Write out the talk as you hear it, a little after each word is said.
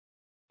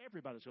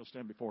Everybody's going to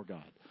stand before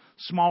God,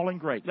 small and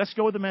great. Let's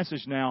go with the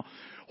message now.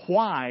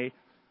 Why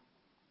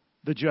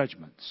the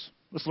judgments?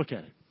 Let's look at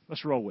it.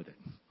 Let's roll with it.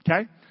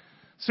 Okay?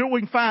 See what we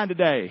can find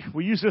today.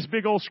 We use this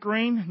big old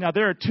screen. Now,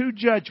 there are two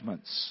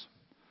judgments.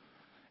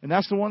 And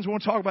that's the ones we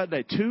want to talk about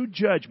today. Two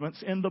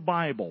judgments in the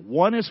Bible.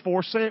 One is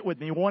for, say it with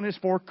me, one is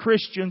for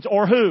Christians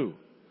or who?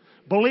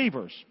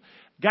 Believers.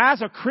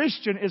 Guys, a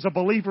Christian is a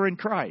believer in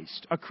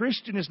Christ. A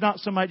Christian is not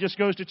somebody who just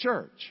goes to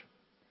church.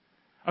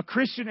 A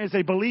Christian is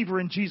a believer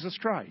in Jesus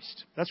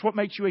Christ. That's what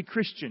makes you a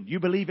Christian. You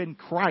believe in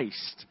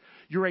Christ.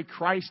 You're a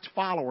Christ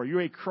follower.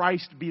 You're a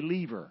Christ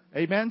believer.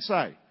 Amen?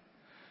 Say.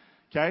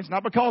 Okay? It's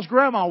not because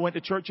grandma went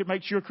to church it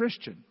makes you a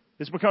Christian.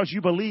 It's because you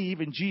believe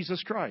in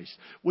Jesus Christ.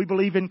 We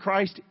believe in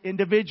Christ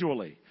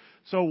individually.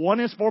 So one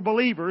is for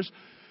believers.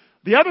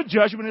 The other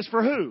judgment is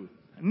for who?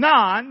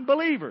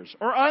 Non-believers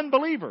or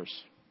unbelievers.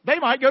 They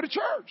might go to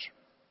church.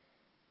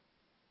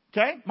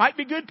 Okay? Might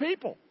be good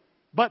people.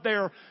 But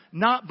they're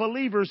not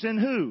believers in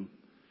who?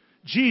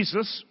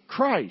 Jesus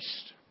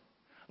Christ.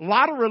 A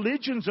lot of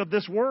religions of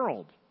this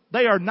world,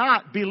 they are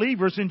not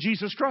believers in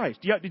Jesus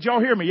Christ. Did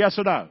y'all hear me? Yes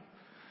or no?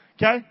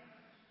 Okay?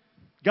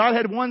 God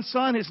had one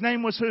son. His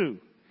name was who?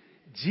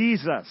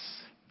 Jesus.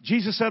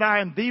 Jesus said, I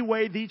am the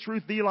way, the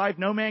truth, the life.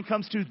 No man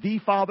comes to the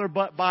Father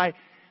but by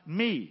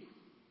me.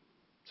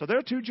 So there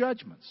are two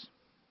judgments.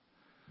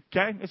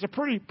 Okay? It's a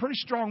pretty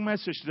strong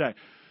message today.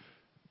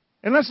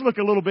 And let's look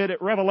a little bit at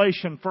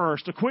Revelation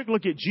first. A quick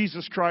look at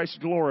Jesus Christ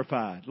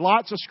glorified.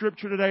 Lots of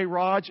scripture today,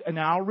 Raj, and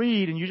I'll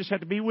read, and you just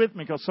have to be with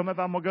me because some of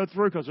them will go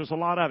through because there's a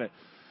lot of it.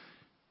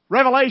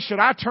 Revelation,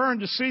 I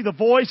turned to see the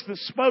voice that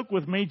spoke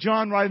with me,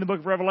 John writing the book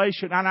of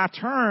Revelation, and I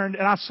turned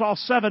and I saw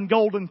 7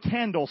 golden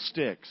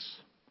candlesticks.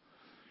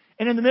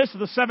 And in the midst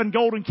of the 7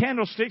 golden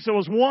candlesticks, there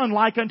was one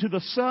like unto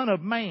the Son of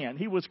Man.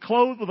 He was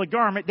clothed with a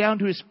garment down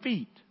to his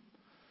feet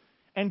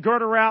and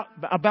girded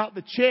about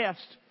the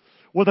chest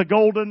with a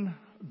golden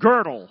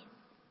girdle.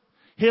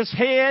 His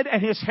head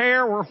and his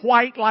hair were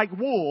white like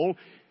wool,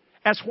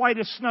 as white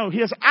as snow.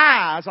 His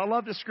eyes, I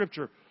love this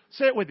scripture,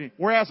 say it with me,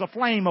 were as a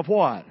flame of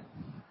what?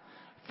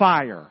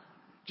 Fire.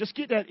 Just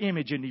get that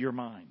image into your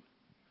mind.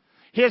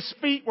 His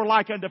feet were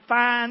like unto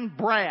fine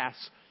brass,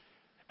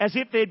 as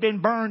if they had been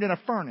burned in a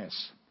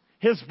furnace.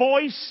 His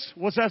voice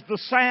was as the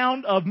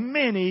sound of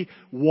many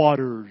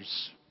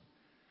waters.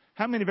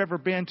 How many have ever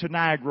been to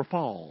Niagara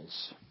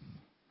Falls?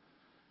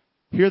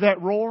 Hear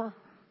that roar?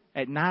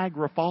 At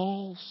Niagara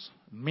Falls,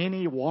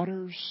 many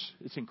waters.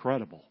 It's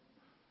incredible.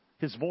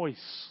 His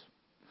voice.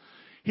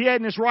 He had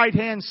in his right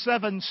hand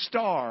 7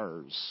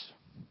 stars.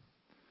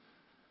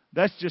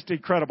 That's just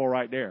incredible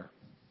right there.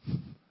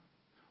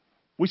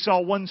 We saw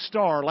one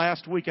star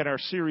last week in our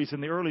series in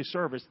the early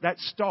service. That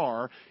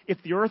star,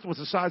 if the earth was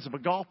the size of a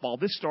golf ball,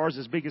 this star is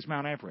as big as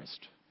Mount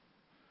Everest.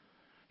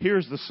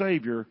 Here's the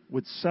Savior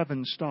with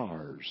 7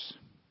 stars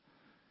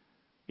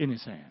in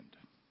his hand.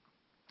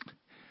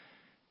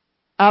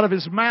 Out of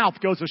his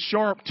mouth goes a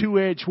sharp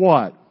 2-edged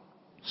what?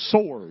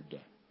 Sword.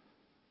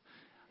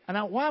 And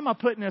now, why am I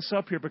putting this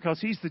up here?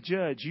 Because he's the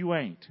judge, you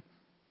ain't.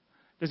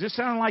 Does it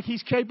sound like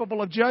he's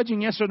capable of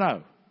judging? Yes or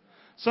no?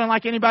 Sound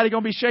like anybody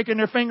going to be shaking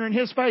their finger in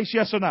his face?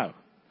 Yes or no?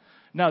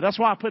 No, that's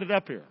why I put it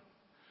up here.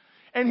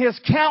 And his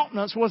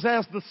countenance was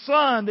as the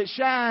sun that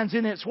shines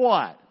in its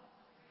what?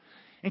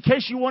 In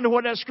case you wonder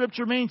what that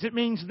scripture means, it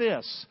means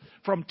this.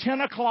 From 10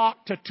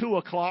 o'clock to 2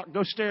 o'clock,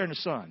 go stare in the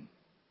sun.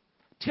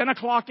 10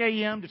 o'clock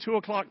a.m. to 2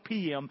 o'clock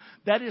p.m.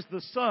 That is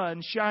the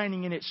sun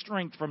shining in its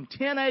strength from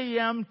 10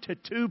 a.m. to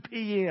 2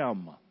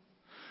 p.m.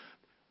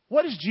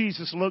 What does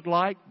Jesus look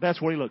like? That's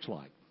what he looks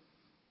like.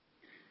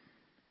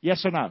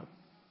 Yes or no?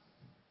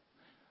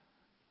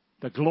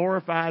 The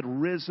glorified,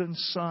 risen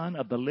Son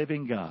of the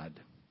living God.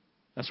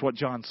 That's what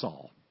John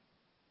saw.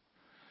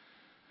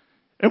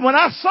 And when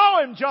I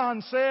saw him,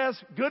 John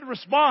says, good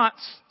response,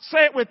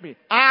 say it with me.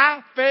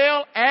 I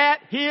fell at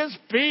his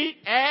feet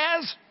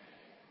as...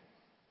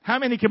 How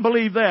many can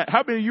believe that?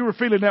 How many of you were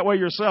feeling that way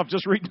yourself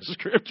just reading the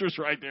scriptures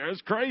right there? It's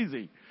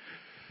crazy.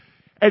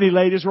 And he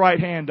laid his right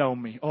hand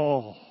on me.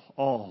 Oh.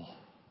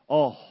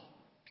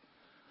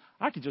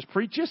 I could just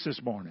preach this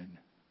morning.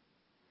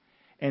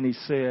 And he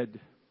said,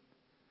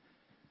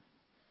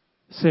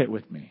 say it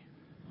with me.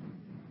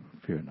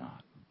 Fear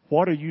not.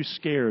 What are you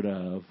scared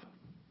of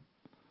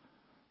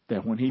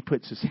that when he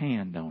puts his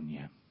hand on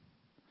you,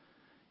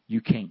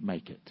 you can't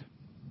make it?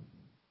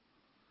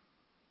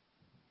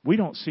 We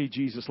don't see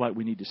Jesus like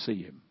we need to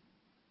see him.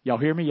 Y'all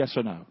hear me? Yes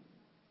or no?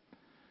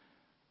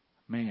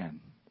 Man,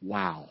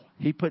 wow.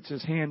 He puts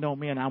his hand on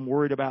me and I'm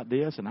worried about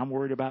this and I'm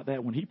worried about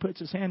that. When he puts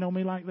his hand on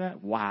me like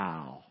that,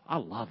 wow. I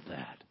love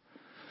that.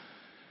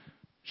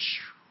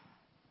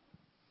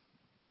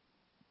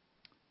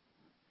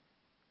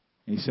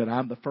 And he said,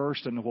 I'm the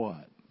first and the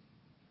what?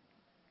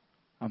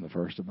 I'm the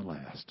first and the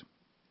last.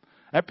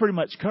 That pretty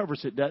much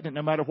covers it, doesn't it?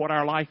 No matter what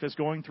our life is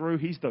going through,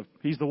 he's the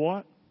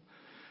what?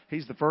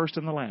 He's the first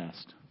and the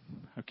last.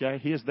 Okay?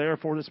 He is there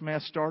before this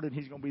mess started.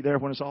 He's going to be there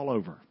when it's all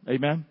over.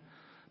 Amen?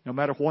 No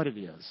matter what it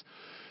is.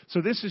 So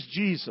this is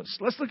Jesus.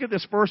 Let's look at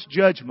this first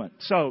judgment.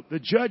 So, the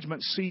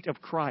judgment seat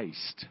of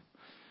Christ.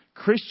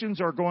 Christians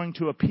are going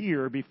to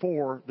appear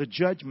before the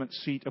judgment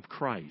seat of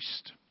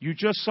Christ. You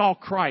just saw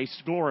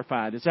Christ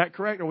glorified. Is that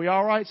correct? Are we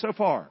all right so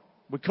far?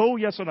 We cool?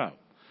 Yes or no?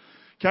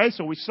 Okay,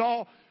 so we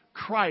saw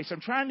Christ.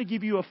 I'm trying to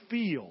give you a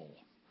feel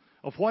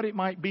of what it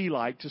might be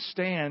like to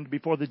stand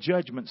before the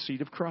judgment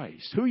seat of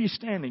Christ. Who are you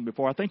standing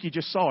before? I think you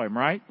just saw Him,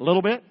 right? A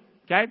little bit?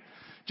 Okay?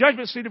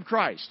 Judgment seat of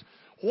Christ.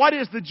 What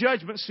is the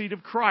judgment seat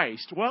of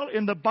Christ? Well,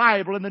 in the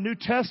Bible, in the New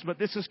Testament,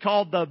 this is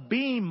called the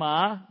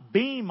Bema.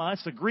 Bema,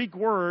 it's a Greek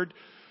word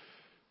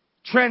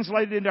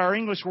translated into our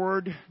English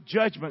word,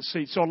 judgment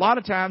seat. So a lot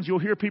of times you'll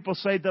hear people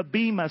say the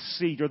Bema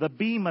seat or the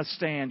Bema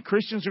stand.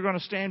 Christians are going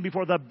to stand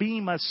before the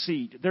Bema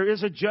seat. There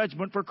is a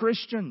judgment for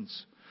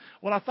Christians.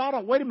 Well, I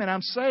thought, wait a minute,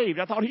 I'm saved.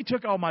 I thought He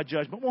took all my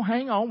judgment. Well,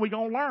 hang on, we're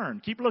going to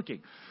learn. Keep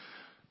looking.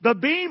 The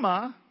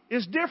Bema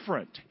is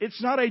different.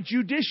 It's not a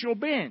judicial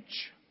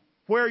bench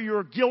where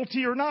you're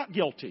guilty or not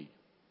guilty.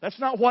 That's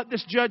not what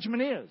this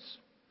judgment is.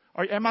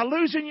 Am I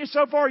losing you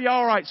so far? You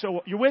all right?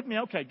 So you're with me?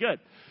 Okay, good.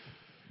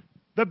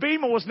 The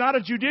Bema was not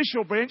a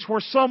judicial bench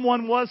where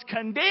someone was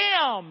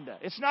condemned.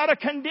 It's not a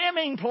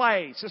condemning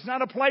place. It's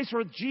not a place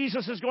where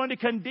Jesus is going to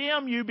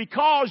condemn you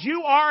because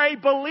you are a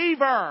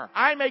believer.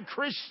 I'm a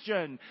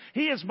Christian.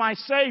 He is my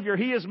Savior.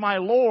 He is my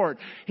Lord.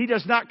 He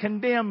does not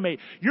condemn me.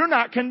 You're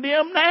not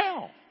condemned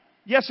now.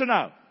 Yes or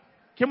no?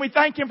 Can we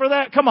thank Him for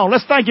that? Come on,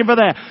 let's thank Him for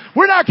that.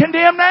 We're not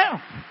condemned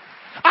now.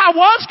 I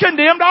was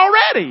condemned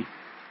already.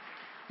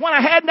 When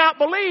I had not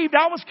believed,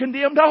 I was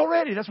condemned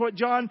already. That's what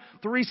John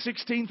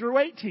 3:16 through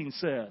 18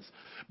 says.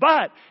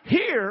 But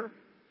here,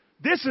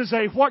 this is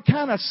a what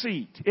kind of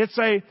seat? It's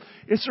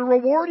a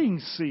rewarding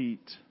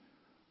seat.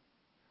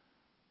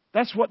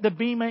 That's what the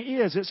Bema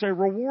is. It's a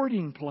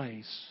rewarding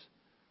place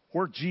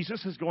where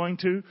Jesus is going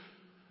to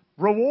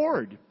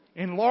reward.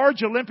 In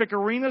large Olympic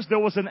arenas, there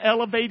was an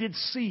elevated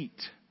seat.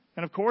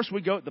 And of course,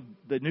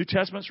 the New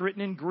Testament's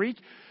written in Greek.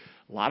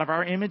 A lot of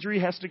our imagery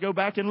has to go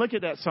back and look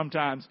at that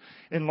sometimes.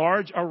 In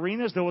large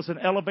arenas, there was an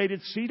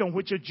elevated seat on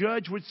which a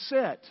judge would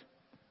sit.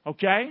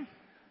 Okay?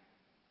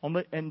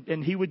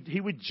 And he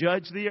would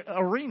judge the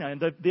arena and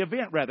the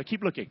event rather.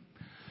 Keep looking.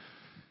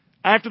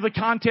 After the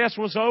contest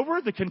was over,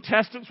 the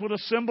contestants would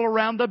assemble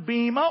around the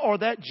bema or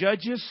that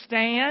judge's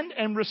stand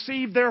and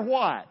receive their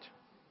what?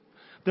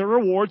 Their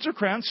rewards or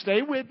crowns.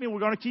 Stay with me. We're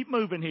going to keep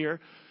moving here.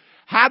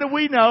 How do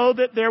we know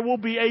that there will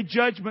be a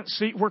judgment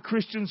seat where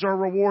Christians are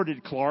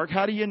rewarded, Clark?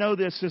 How do you know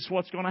this is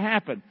what's going to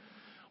happen?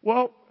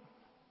 Well,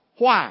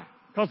 why?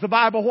 Because the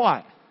Bible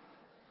what?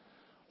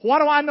 What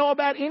do I know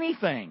about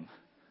anything?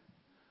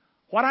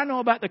 What I know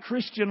about the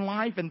Christian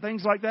life and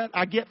things like that,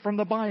 I get from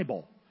the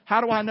Bible.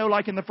 How do I know,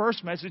 like in the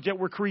first message, that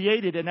we're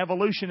created and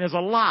evolution is a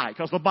lie?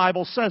 Because the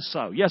Bible says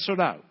so. Yes or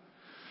no?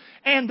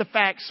 And the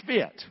facts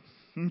fit.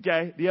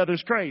 Okay? The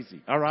other's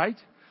crazy. All right?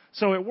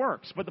 So it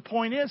works. But the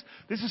point is,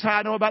 this is how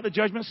I know about the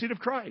judgment seat of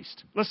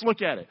Christ. Let's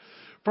look at it.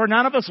 For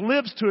none of us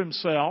lives to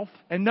himself,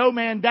 and no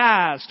man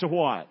dies to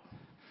what?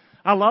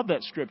 I love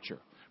that scripture.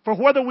 For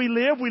whether we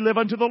live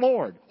unto the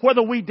Lord.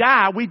 Whether we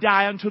die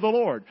unto the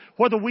Lord.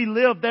 Whether we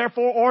live,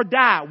 therefore, or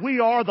die, we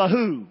are the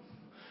who?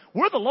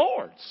 We're the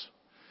Lord's.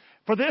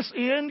 For this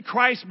end,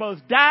 Christ both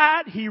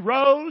died, He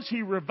rose,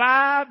 He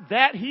revived,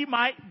 that He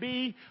might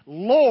be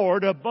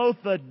Lord of both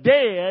the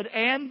dead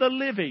and the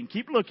living.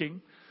 Keep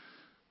looking.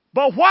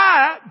 But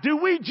why do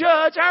we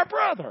judge our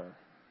brother?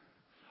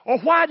 Or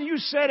why do you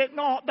set at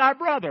naught thy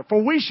brother?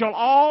 For we shall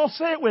all,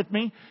 say it with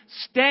me,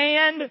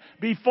 stand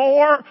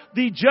before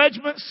the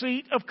judgment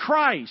seat of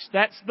Christ.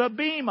 That's the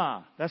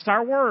Bema. That's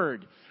our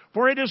word.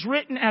 For it is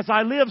written, as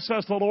I live,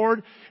 says the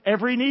Lord,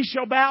 every knee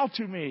shall bow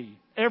to me.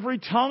 Every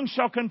tongue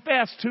shall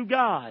confess to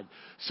God.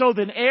 So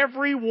then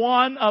every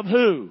one of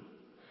who?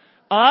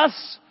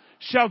 Us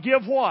shall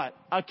give what?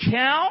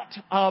 Account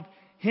of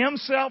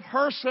himself,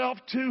 herself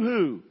to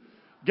who?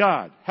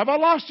 God. Have I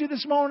lost you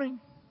this morning?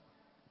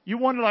 You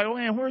wonder like, oh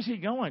man, where's he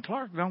going?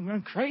 Clark, I'm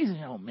going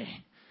crazy on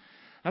me.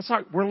 That's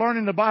like we're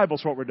learning the Bible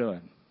is what we're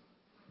doing.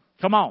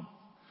 Come on.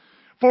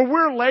 For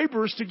we're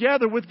laborers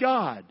together with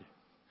God.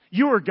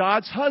 You are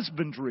God's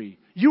husbandry.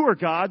 You are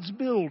God's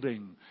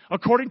building.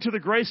 According to the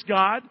grace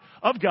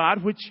of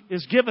God, which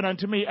is given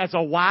unto me as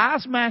a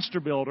wise master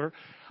builder,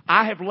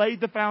 I have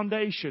laid the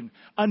foundation.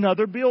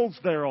 Another builds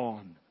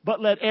thereon. But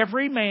let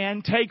every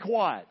man take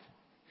what?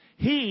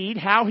 Heed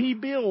how he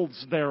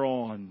builds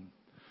thereon.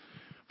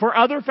 For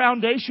other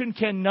foundation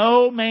can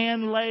no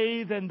man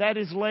lay than that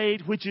is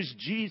laid, which is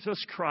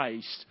Jesus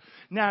Christ.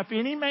 Now if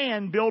any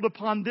man build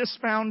upon this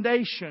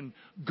foundation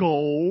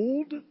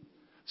gold,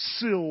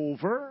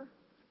 silver,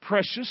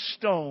 precious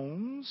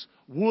stones,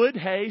 wood,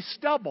 hay,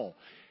 stubble.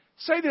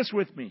 Say this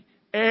with me.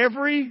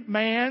 Every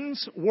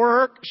man's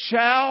work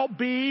shall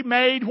be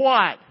made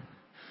what?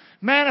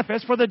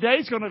 Manifest, for the day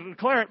is going to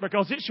declare it,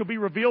 because it shall be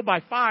revealed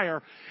by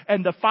fire,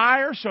 and the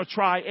fire shall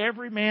try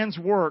every man's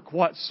work,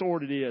 what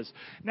sort it is.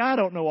 Now, I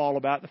don't know all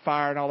about the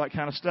fire and all that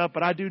kind of stuff,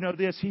 but I do know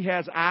this. He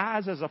has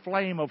eyes as a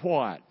flame of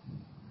what?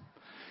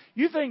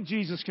 You think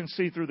Jesus can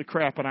see through the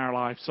crap in our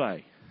life?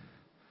 Say.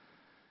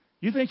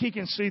 You think He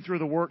can see through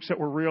the works that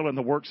were real and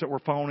the works that were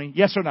phony?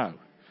 Yes or no?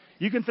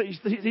 You can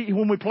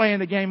when we play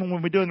in the game and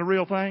when we're doing the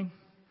real thing.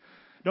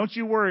 Don't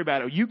you worry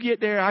about it. You get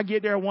there, I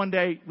get there one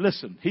day.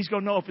 Listen, he's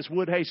going to know if it's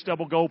wood, hay,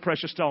 stubble, gold,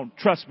 precious stone.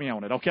 Trust me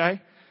on it,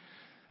 okay?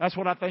 That's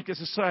what I think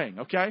this is saying,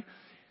 okay?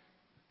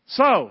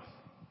 So,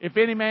 if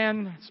any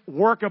man's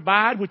work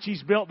abide, which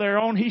he's built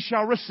thereon, he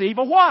shall receive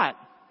a what?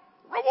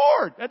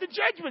 Reward. At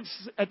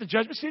the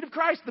judgment seat of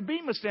Christ, the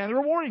bema stand, the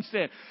rewarding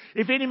stand.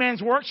 If any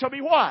man's work shall be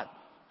what?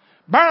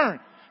 Burned.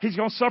 He's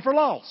going to suffer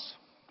loss.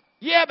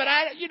 Yeah, but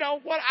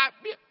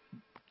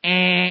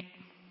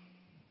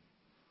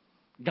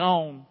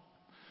gone.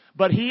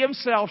 But he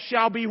himself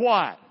shall be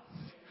what?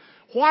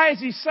 Why is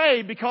he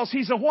saved? Because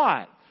he's a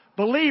what?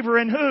 Believer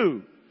in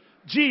who?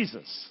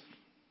 Jesus.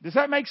 Does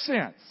that make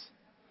sense?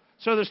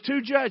 So there's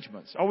two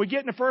judgments. Are we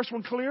getting the first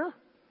one clear?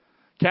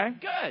 Okay,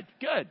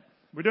 good.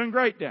 We're doing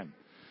great then.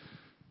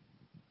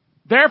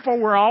 Therefore,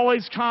 we're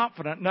always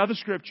confident, another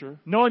scripture,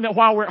 knowing that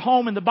while we're at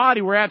home in the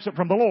body, we're absent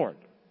from the Lord.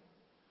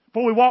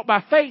 For we walk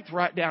by faith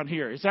right down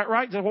here. Is that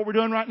right? Is that what we're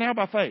doing right now?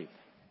 By faith.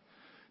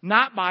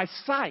 Not by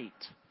sight.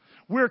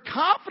 We're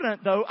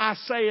confident, though, I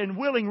say, and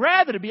willing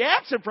rather to be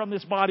absent from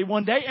this body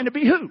one day and to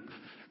be who?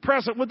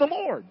 Present with the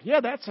Lord. Yeah,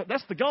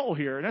 that's the goal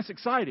here, and that's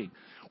exciting.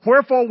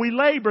 Wherefore we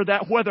labor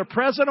that whether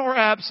present or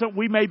absent,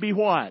 we may be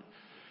what?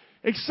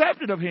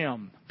 Accepted of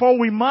Him. For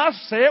we must,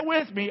 say it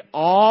with me,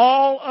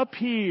 all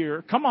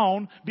appear, come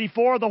on,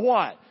 before the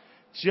what?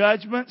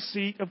 Judgment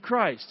seat of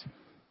Christ.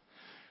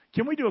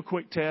 Can we do a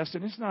quick test?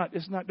 And it's not,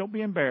 don't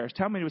be embarrassed.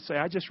 How many would say,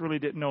 I just really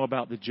didn't know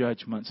about the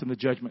judgments and the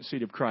judgment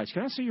seat of Christ?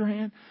 Can I see your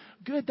hand?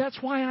 Good,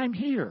 that's why I'm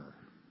here.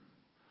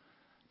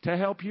 To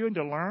help you and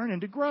to learn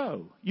and to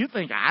grow. You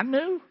think I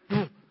knew?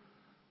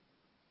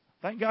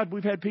 Thank God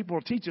we've had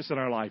people teach us in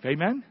our life.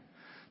 Amen?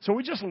 So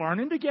we're just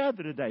learning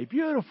together today.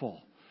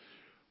 Beautiful.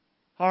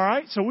 All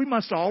right, so we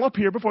must all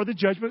appear before the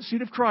judgment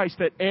seat of Christ,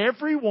 that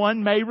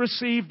everyone may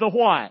receive the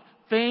what?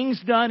 Things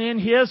done in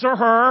his or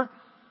her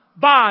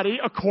body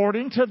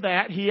according to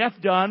that he hath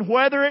done,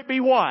 whether it be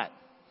what?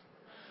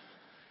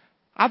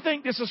 I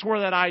think this is where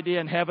that idea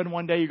in heaven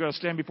one day you're going to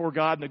stand before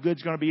God and the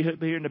good's going to be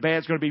here and the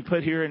bad's going to be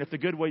put here, and if the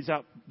good weighs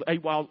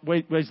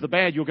the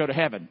bad, you'll go to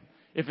heaven.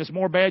 If it's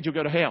more bad, you'll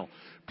go to hell.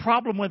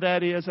 Problem with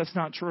that is that's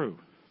not true.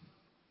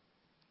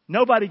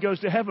 Nobody goes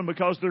to heaven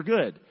because they're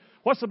good.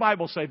 What's the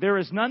Bible say? There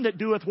is none that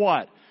doeth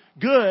what?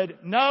 Good.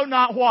 No,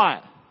 not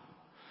what?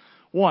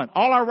 One.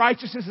 All our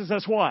righteousness is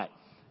as what?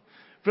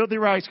 Filthy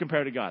rags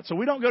compared to God. So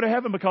we don't go to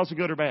heaven because of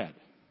good or bad.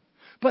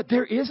 But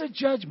there is a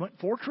judgment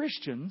for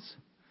Christians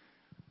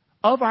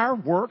of our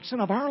works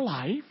and of our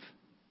life,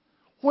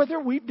 whether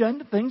we've done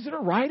the things that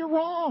are right or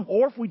wrong,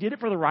 or if we did it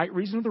for the right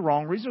reason or the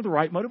wrong reason or the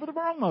right motive or the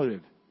wrong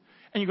motive.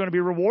 And you're going to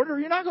be rewarded or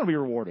you're not going to be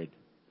rewarded.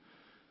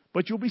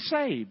 But you'll be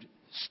saved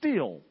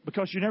still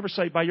because you're never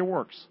saved by your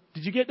works.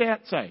 Did you get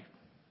that? Say.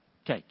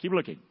 Okay, keep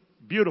looking.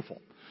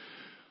 Beautiful.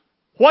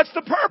 What's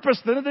the purpose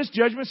then of this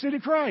judgment seat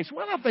of Christ?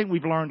 Well, I think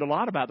we've learned a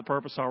lot about the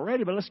purpose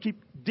already, but let's keep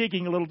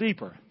digging a little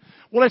deeper.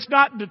 Well, it's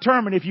not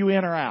determined if you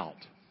in or out.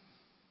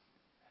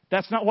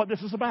 That's not what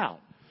this is about.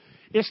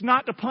 It's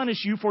not to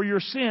punish you for your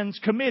sins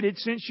committed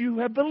since you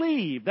have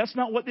believed. That's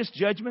not what this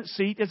judgment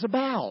seat is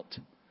about.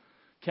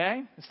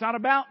 Okay? It's not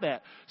about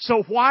that.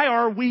 So why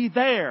are we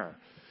there?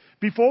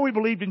 Before we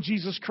believed in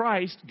Jesus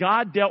Christ,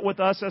 God dealt with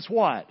us as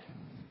what?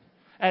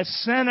 As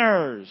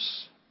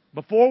sinners.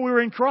 Before we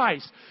were in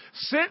Christ.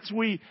 Since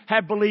we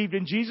have believed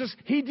in Jesus,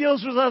 He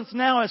deals with us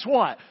now as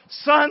what?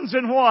 Sons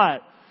and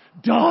what?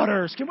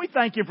 Daughters. Can we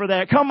thank Him for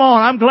that? Come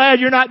on, I'm glad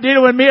you're not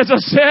dealing with me as a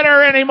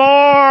sinner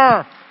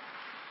anymore.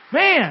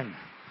 Man,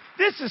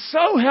 this is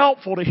so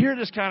helpful to hear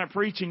this kind of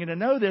preaching and to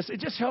know this.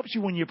 It just helps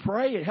you when you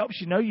pray. It helps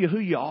you know who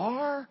you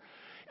are.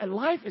 And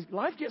life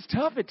gets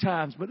tough at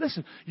times. But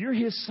listen, you're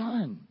His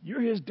son. You're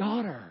His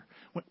daughter.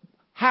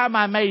 How am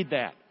I made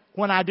that?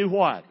 When I do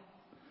what?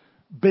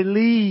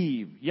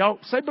 Believe. Y'all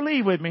say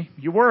believe with me.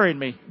 You're worrying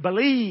me.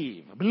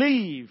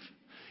 Believe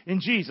in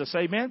Jesus.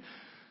 Amen.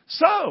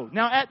 So,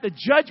 now at the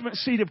judgment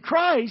seat of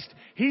Christ,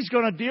 He's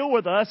going to deal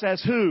with us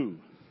as who?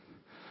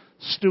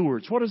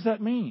 Stewards. What does that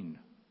mean?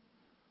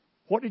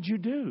 What did you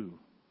do?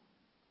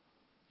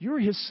 You're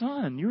His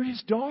son. You're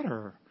His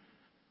daughter.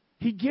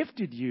 He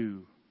gifted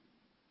you.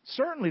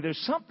 Certainly there's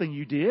something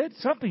you did.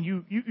 Something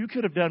you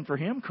could have done for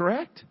Him,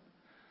 correct?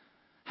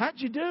 How'd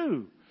you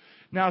do?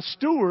 Now, a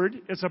steward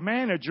is a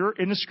manager,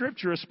 in the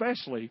Scripture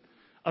especially.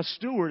 A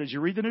steward, as you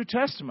read the New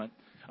Testament,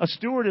 a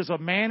steward is a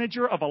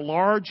manager of a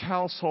large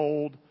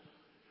household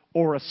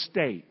or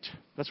estate.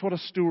 That's what a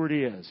steward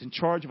is, in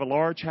charge of a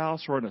large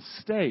house or an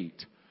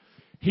estate.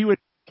 He would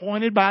be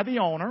appointed by the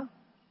owner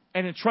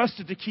and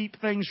entrusted to keep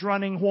things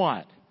running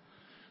what?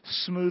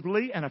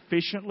 Smoothly and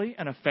efficiently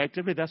and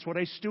effectively. That's what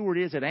a steward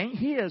is. It ain't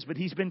his, but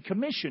he's been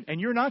commissioned. And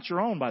you're not your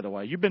own, by the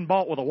way. You've been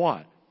bought with a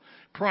what?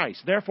 Price.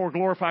 Therefore,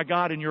 glorify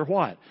God in your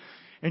what?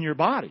 In your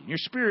body. Your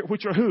spirit,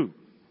 which are who?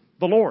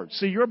 The Lord.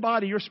 See, your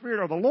body, your spirit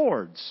are the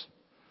Lord's.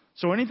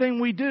 So anything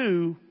we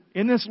do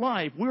in this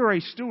life, we're a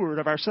steward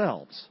of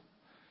ourselves.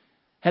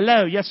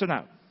 Hello, yes or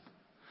no?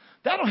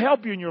 That'll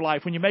help you in your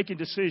life when you're making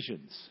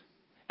decisions.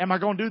 Am I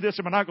going to do this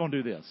or am I not going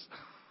to do this?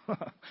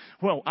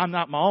 Well, I'm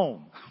not my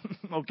own.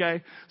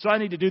 Okay? So I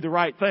need to do the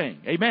right thing.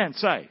 Amen.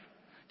 Say.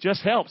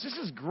 Just helps. This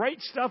is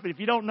great stuff. If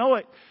you don't know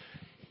it,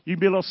 you can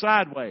be a little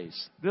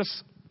sideways.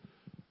 This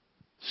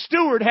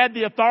steward had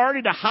the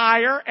authority to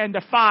hire and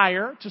to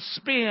fire, to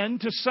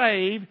spend, to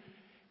save.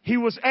 He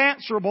was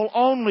answerable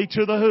only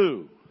to the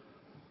who.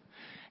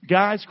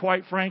 Guys,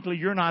 quite frankly,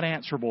 you're not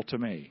answerable to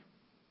me.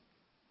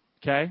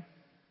 Okay?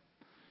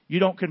 You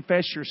don't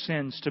confess your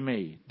sins to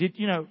me.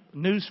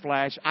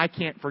 Newsflash, I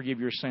can't forgive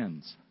your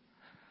sins.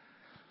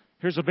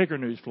 Here's a bigger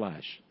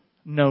newsflash.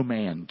 No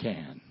man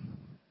can.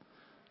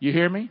 You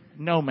hear me?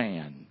 No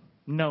man.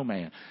 No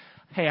man.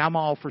 Hey, I'm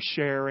all for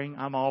sharing.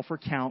 I'm all for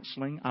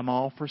counseling. I'm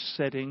all for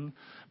sitting.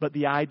 But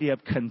the idea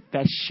of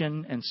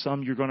confession and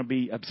you're going to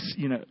be,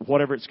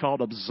 whatever it's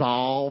called,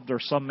 absolved, or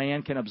some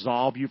man can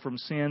absolve you from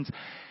sins,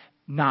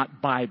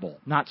 not Bible,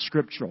 not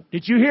scriptural.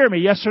 Did you hear me?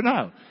 Yes or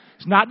no?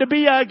 It's not to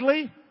be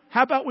ugly.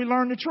 How about we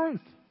learn the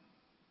truth?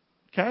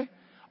 Okay?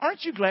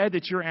 Aren't you glad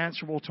that you're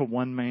answerable to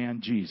one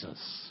man, Jesus?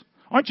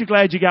 Aren't you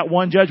glad you got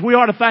one judge? We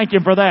ought to thank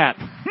Him for that.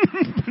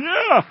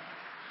 Yeah.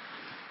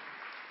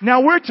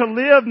 Now, we're to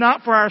live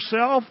not for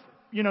ourselves.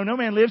 No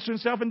man lives to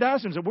himself and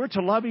dies to himself. We're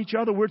to love each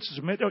other. We're to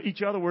submit to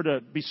each other. We're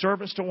to be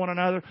servants to one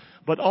another.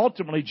 But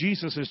ultimately,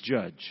 Jesus is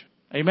judge.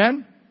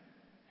 Amen?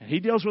 And He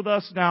deals with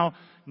us now,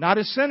 not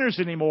as sinners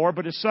anymore,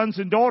 but as sons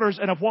and daughters.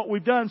 And of what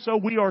we've done, so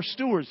we are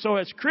stewards. So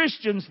as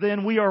Christians,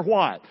 then, we are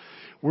what?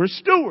 We're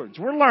stewards.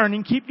 We're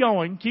learning. Keep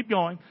going. Keep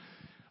going.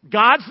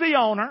 God's the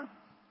owner.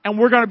 And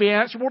we're going to be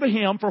answerable to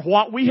Him for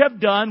what we have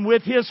done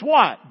with His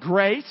what?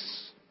 Grace.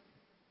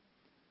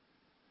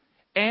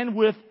 And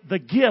with the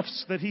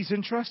gifts that He's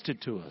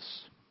entrusted to us.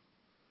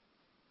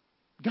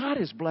 God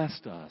has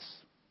blessed us.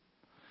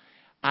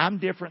 I'm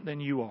different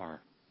than you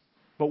are.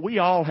 But we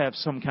all have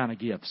some kind of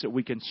gifts that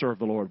we can serve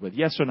the Lord with.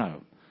 Yes or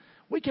no?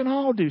 We can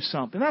all do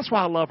something. That's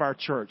why I love our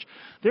church.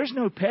 There's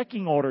no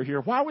pecking order here.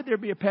 Why would there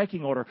be a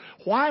pecking order?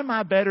 Why am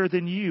I better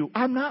than you?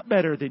 I'm not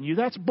better than you.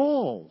 That's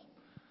bull.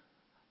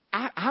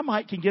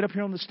 I can get up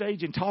here on the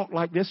stage and talk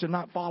like this and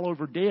not fall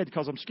over dead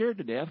because I'm scared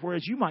to death,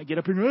 whereas you might get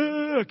up here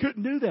and, I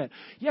couldn't do that.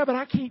 Yeah, but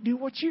I can't do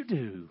what you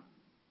do.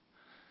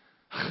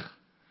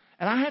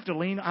 And I have to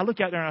lean. I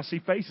look out there and I see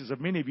faces of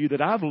many of you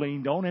that I've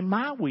leaned on in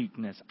my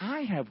weakness.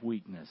 I have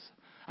weakness.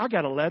 I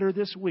got a letter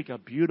this week, a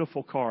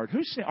beautiful card.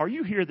 Are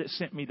you here that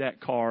sent me that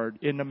card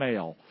in the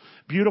mail?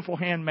 Beautiful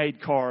handmade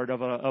card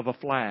of a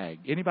flag.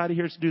 Anybody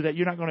here to do that?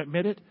 You're not going to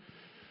admit it?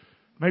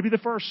 Maybe the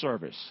first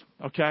service,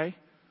 okay?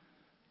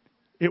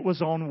 It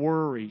was on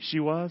worry. She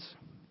was?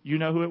 You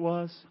know who it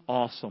was?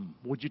 Awesome.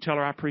 Would you tell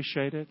her I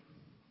appreciate it?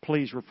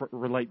 Please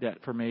relate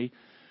that for me.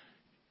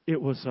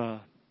 It was,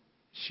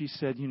 she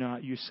said,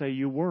 you say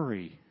you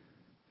worry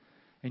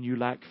and you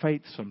lack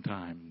faith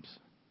sometimes.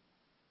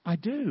 I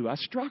do. I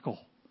struggle.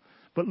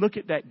 But look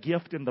at that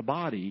gift in the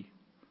body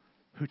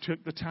who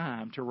took the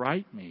time to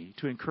write me,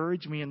 to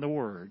encourage me in the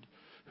Word,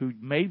 who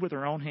made with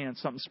her own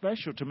hands something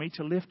special to me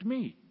to lift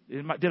me.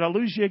 Did I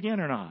lose you again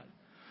or not?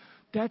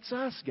 That's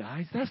us,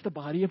 guys. That's the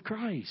body of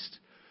Christ.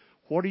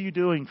 What are you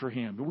doing for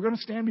Him? We're going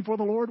to stand before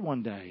the Lord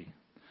one day.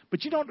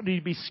 But you don't need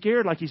to be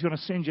scared like He's going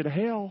to send you to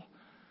hell.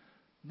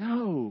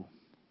 No.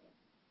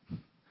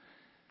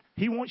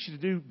 He wants you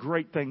to do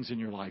great things in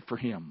your life for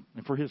Him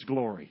and for His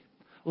glory.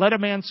 Let a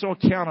man so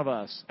account of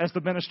us as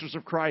the ministers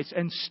of Christ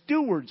and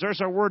stewards.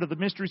 There's our word of the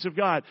mysteries of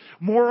God.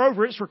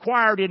 Moreover, it's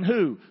required in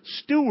who?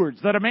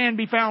 Stewards. That a man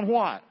be found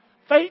what?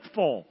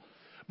 Faithful.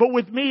 But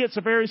with me, it's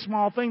a very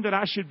small thing that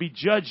I should be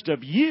judged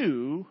of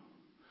you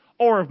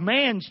or of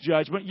man's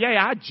judgment. Yea,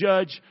 I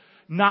judge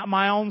not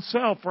my own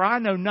self, for I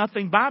know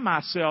nothing by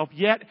myself.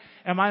 Yet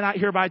am I not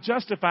hereby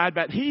justified?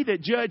 But He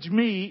that judges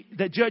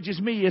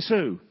me is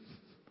who?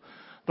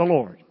 The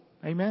Lord.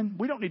 Amen?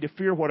 We don't need to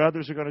fear what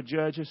others are going to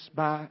judge us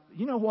by.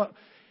 You know what?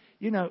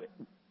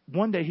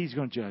 One day He's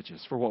going to judge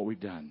us for what we've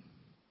done.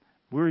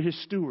 We're His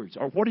stewards.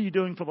 Or what are you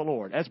doing for the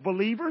Lord? As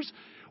believers,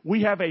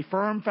 we have a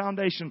firm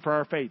foundation for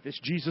our faith. It's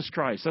Jesus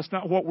Christ. That's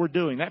not what we're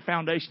doing. That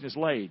foundation is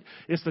laid.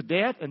 It's the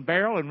death and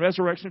burial and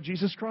resurrection of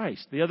Jesus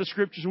Christ. The other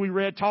scriptures we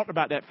read talked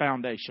about that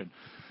foundation.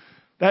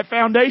 That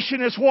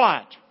foundation is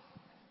what?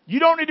 You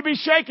don't need to be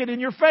shaken in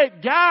your faith.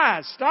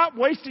 Guys, stop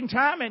wasting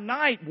time at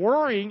night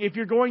worrying if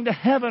you're going to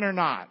heaven or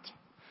not.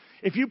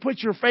 If you put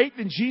your faith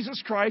in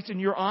Jesus Christ and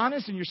you're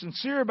honest and you're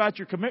sincere about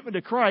your commitment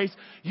to Christ,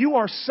 you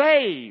are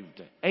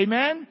saved.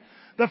 Amen?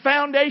 The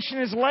foundation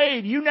is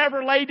laid. You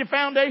never laid the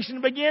foundation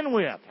to begin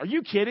with. Are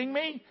you kidding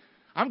me?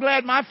 I'm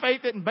glad my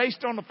faith isn't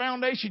based on the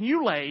foundation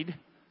you laid.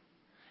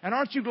 And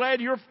aren't you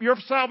glad your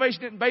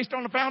salvation isn't based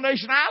on the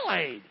foundation I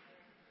laid?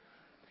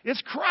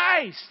 It's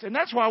Christ. And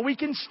that's why we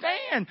can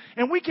stand.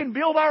 And we can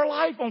build our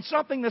life on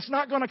something that's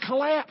not going to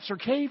collapse or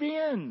cave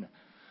in.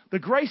 The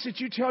grace that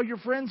you tell your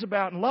friends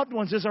about and loved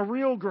ones is a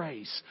real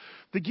grace.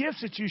 The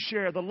gifts that you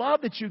share, the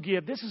love that you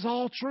give, this is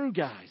all true,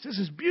 guys. This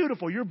is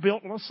beautiful. You're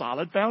built on a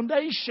solid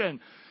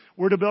foundation.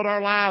 We're to build our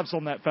lives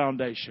on that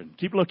foundation.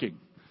 Keep looking.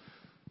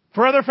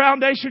 Further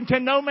foundation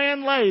can no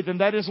man lay than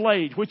that is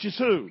laid, which is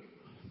who?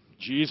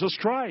 Jesus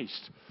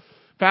Christ.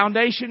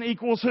 Foundation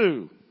equals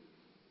who?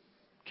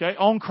 Okay,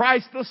 on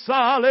Christ the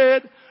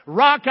solid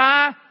rock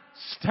I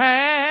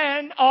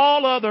stand.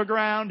 All other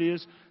ground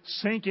is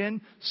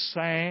sinking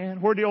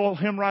sand. Where did the old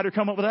hymn writer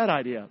come up with that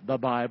idea? The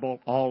Bible.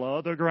 All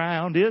other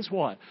ground is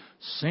what?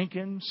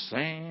 Sinking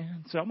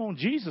sand. So I'm on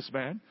Jesus,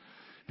 man.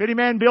 If any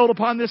man build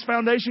upon this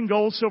foundation,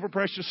 gold, silver,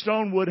 precious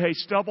stone, wood, hay,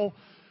 stubble.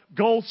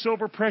 Gold,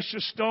 silver,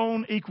 precious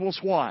stone equals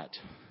what?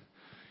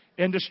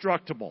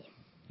 Indestructible.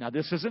 Now,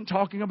 this isn't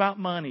talking about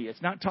money.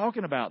 It's not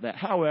talking about that.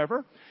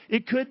 However,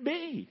 it could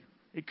be.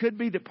 It could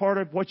be that part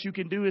of what you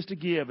can do is to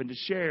give and to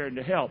share and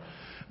to help.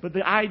 But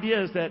the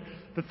idea is that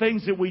the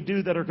things that we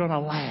do that are going to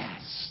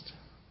last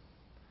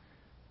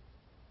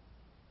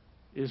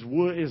is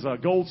wood, is a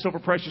gold, silver,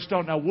 precious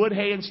stone. Now, wood,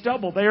 hay, and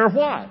stubble, they are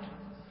what?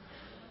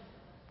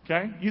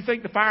 Okay? You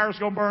think the fire is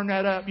going to burn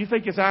that up? You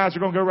think his eyes are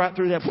going to go right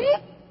through that?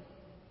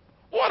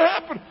 What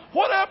happened?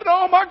 What happened to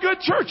all my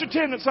good church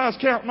attendance I was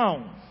counting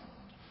on?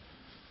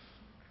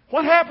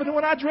 What happened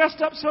when I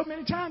dressed up so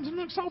many times and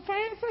looked so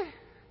fancy?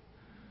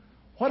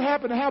 What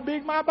happened to how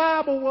big my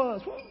Bible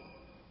was?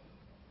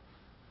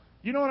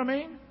 You know what I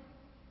mean?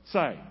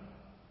 Say.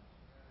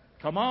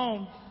 Come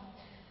on.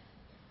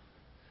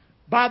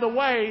 By the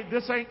way,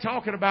 this ain't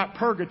talking about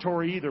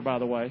purgatory either, by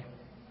the way.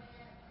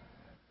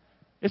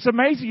 It's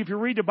amazing if you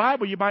read the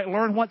Bible, you might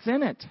learn what's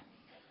in it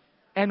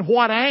and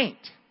what ain't.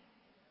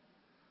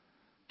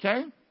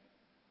 Okay?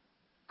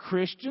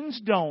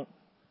 Christians don't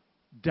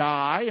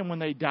die, and when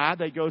they die,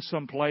 they go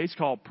someplace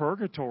called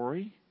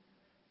purgatory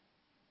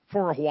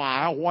for a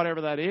while,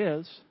 whatever that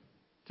is,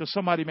 till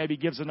somebody maybe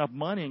gives enough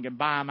money and can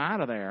buy them out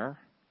of there.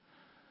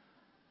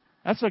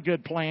 That's a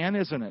good plan,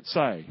 isn't it?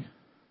 Say.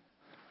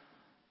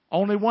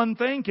 Only one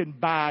thing can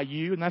buy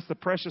you, and that's the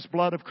precious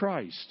blood of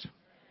Christ.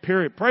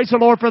 Period. Praise the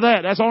Lord for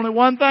that. That's only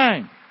one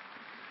thing.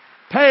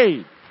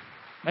 Paid.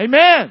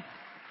 Amen.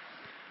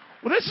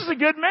 Well, this is a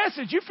good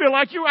message. You feel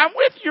like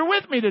you're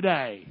with me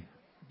today.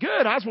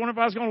 Good. I was wondering if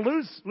I was going to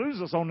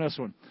lose us on this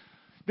one.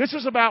 This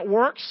is about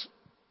works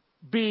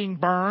being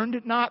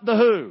burned, not the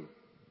who.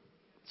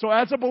 So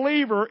as a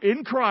believer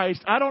in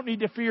Christ, I don't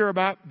need to fear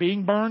about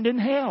being burned in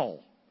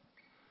hell.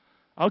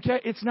 Okay?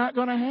 It's not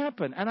going to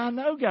happen. And I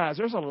know, guys,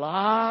 there's a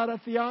lot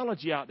of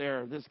theology out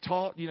there that's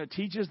taught,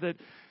 teaches that,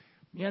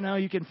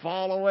 you can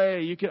fall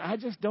away. I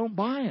just don't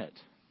buy it.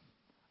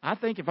 I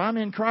think if I'm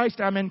in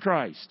Christ, I'm in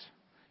Christ.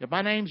 If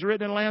my name's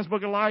written in the Lamb's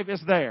Book of Life,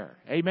 it's there.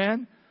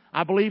 Amen?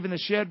 I believe in the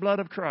shed blood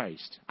of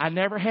Christ. I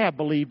never have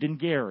believed in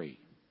Gary.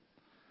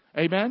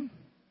 Amen?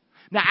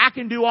 Now, I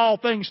can do all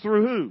things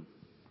through who?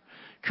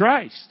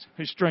 Christ,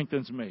 who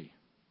strengthens me.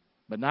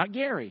 But not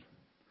Gary.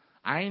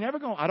 I don't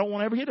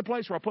want to ever hit a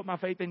place where I put my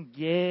faith in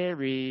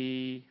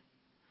Gary.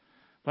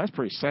 Well, that's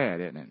pretty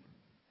sad, isn't it?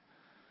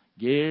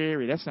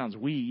 Gary, that sounds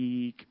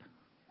weak.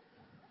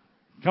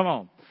 Come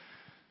on.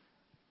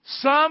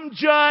 Some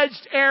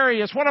judged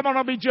areas. What am I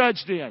going to be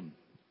judged in?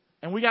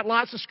 And we got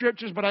lots of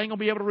scriptures, but I ain't going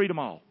to be able to read them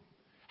all.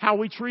 How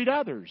we treat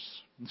others.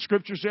 The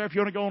scripture's there if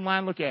you want to go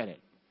online, look at it.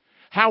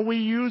 How we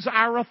use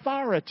our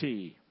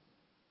authority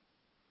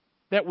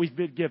that we've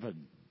been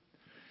given.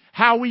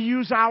 How we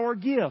use our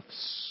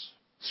gifts.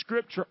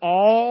 Scripture,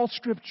 all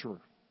Scripture.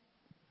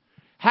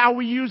 How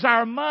we use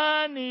our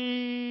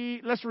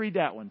money. Let's read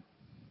that one.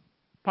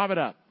 Pop it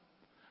up.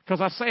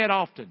 Because I say it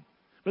often.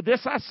 But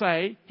this I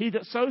say, he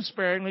that sows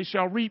sparingly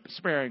shall reap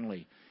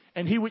sparingly.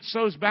 And he which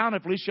sows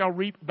bountifully shall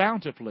reap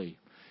bountifully.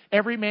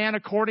 Every man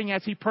according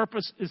as he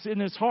purposes in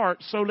his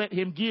heart, so let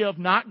him give,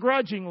 not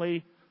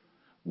grudgingly,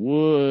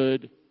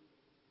 wood,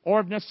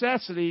 or of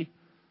necessity,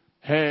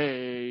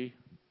 hay.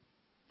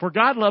 For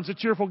God loves a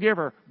cheerful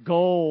giver.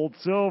 Gold,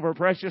 silver,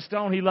 precious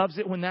stone. He loves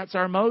it when that's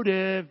our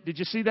motive. Did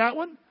you see that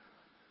one?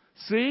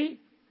 See?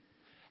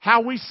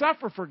 How we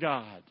suffer for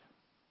God.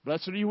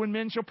 Blessed are you when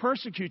men shall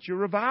persecute you,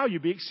 revile you,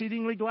 be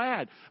exceedingly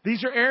glad.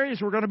 These are areas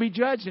we're going to be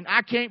judged in.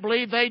 I can't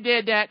believe they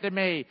did that to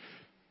me.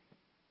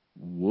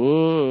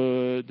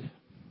 Would.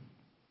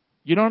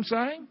 You know what I'm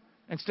saying?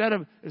 Instead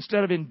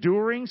of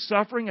enduring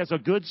suffering as a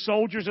good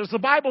soldier, does the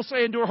Bible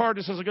say endure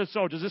hardness as a good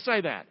soldier? Does it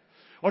say that?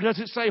 Or does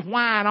it say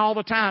whine all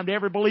the time to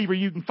every believer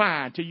you can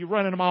find till you're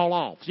running them all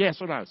off? Yes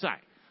or no? Say.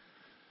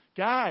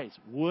 Guys,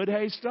 wood,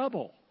 hay,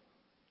 stubble.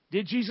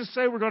 Did Jesus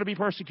say we're going to be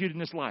persecuted in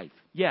this life?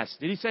 Yes.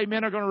 Did he say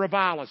men are going to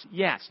revile us?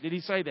 Yes. Did he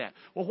say that?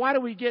 Well, why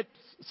do we get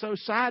so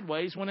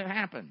sideways when it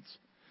happens?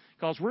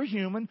 Because we're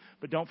human,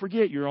 but don't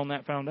forget you're on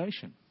that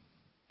foundation.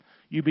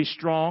 You be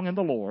strong in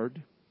the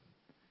Lord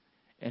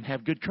and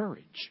have good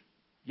courage.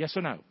 Yes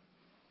or no?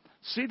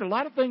 See, a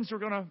lot of things are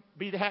going to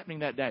be happening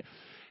that day.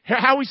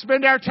 How we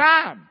spend our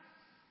time.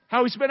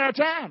 How we spend our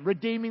time.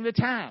 Redeeming the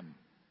time.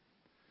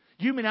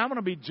 You mean I'm going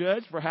to be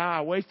judged for how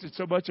I wasted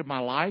so much of my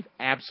life?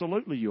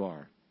 Absolutely you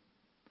are.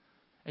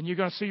 And you're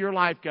going to see your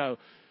life go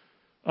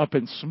up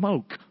in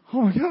smoke.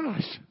 Oh my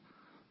gosh.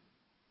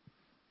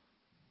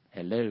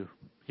 Hello.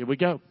 Here we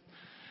go.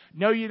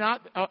 Know ye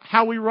not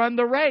how we run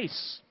the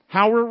race?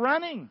 How we're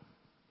running.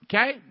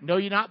 Okay? Know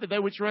ye not that they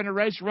which run a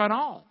race run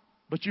all,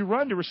 but you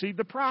run to receive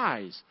the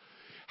prize.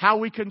 How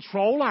we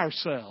control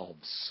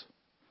ourselves.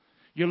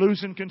 You're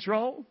losing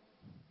control?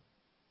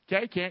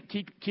 Okay?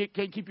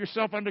 Can't keep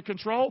yourself under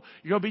control.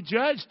 You're going to be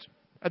judged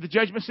at the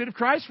judgment seat of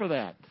Christ for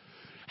that.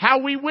 How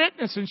we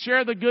witness and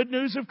share the good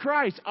news of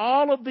Christ.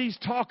 All of these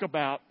talk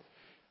about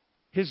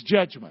His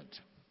judgment.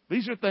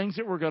 These are things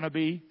that we're going to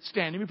be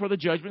standing before the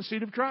judgment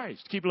seat of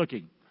Christ. Keep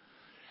looking.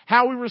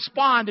 How we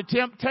respond to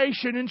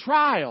temptation and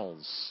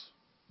trials.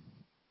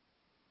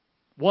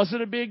 Was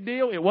it a big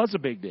deal? It was a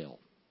big deal.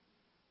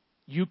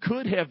 You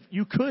could have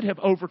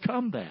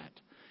overcome that.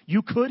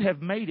 You could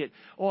have made it.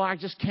 Oh, I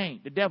just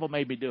can't. The devil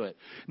made me do it.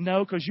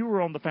 No, because you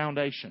were on the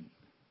foundation.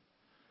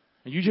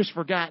 And you just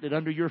forgot that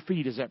under your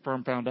feet is that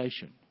firm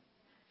foundation.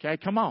 Okay,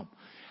 come on.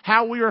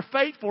 How we are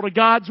faithful to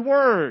God's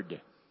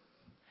Word.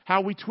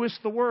 How we twist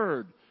the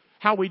Word.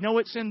 How we know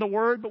it's in the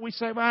Word, but we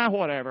say, well,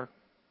 whatever.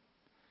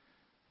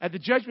 At the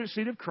judgment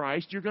seat of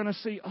Christ, you're going to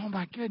see, oh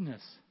my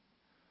goodness,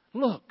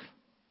 look.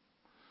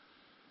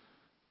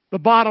 The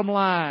bottom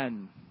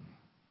line,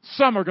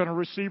 some are going to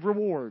receive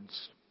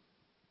rewards.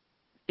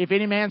 If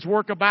any man's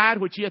work abide,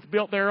 which he hath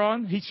built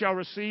thereon, he shall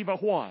receive a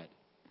what?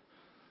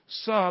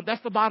 Some,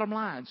 that's the bottom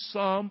line.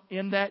 Some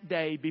in that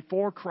day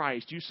before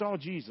Christ. You saw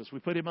Jesus. We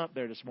put Him up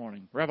there this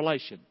morning.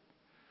 Revelation.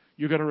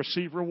 You're going to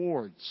receive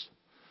rewards.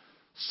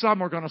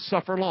 Some are going to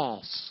suffer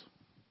loss.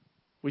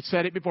 We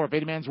said it before. If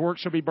any man's work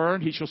shall be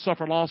burned, he shall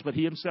suffer loss, but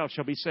he himself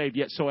shall be saved.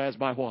 Yet so as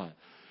by what?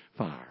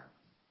 Fire.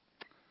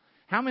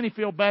 How many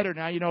feel better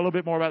now? You know a little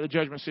bit more about the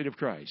judgment seat of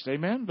Christ.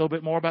 Amen? A little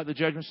bit more about the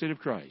judgment seat of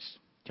Christ.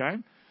 Okay?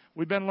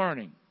 We've been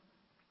learning.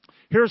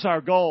 Here's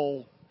our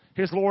goal.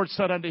 His Lord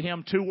said unto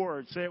him 2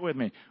 words. Say it with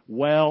me.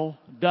 Well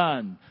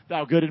done,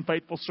 thou good and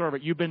faithful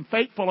servant. You've been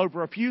faithful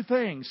over a few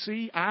things.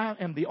 See, I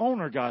am the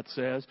owner, God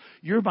says.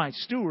 You're my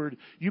steward.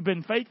 You've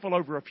been faithful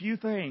over a few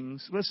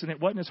things. Listen, it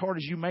wasn't as hard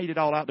as you made it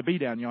all out to be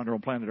down yonder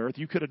on planet Earth.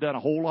 You could have done a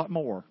whole lot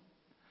more.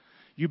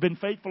 You've been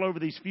faithful over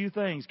these few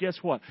things. Guess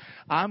what?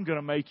 I'm going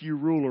to make you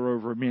ruler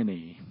over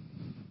many.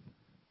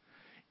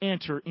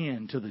 Enter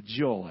into the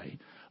joy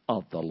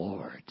of the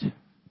Lord.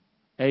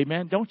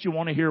 Amen. Don't you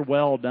want to hear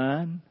well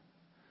done?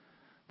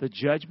 The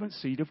judgment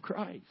seat of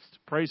Christ.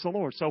 Praise the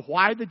Lord. So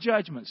why the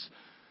judgments?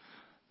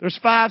 There's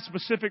 5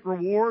 specific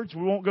rewards.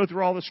 We won't go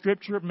through all the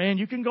scripture. Man,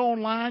 you can go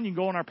online. You can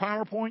go on our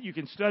PowerPoint. You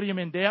can study them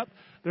in depth.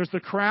 There's the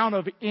crown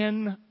of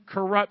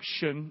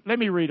incorruption. Let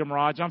me read them,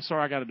 Raj. I'm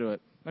sorry, I got to do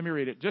it. Let me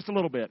read it just a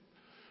little bit.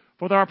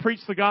 For though I preach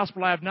the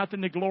gospel, I have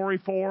nothing to glory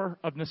for.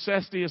 Of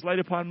necessity is laid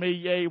upon me.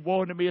 Yea,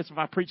 woe unto me if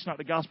I preach not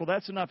the gospel.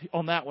 That's enough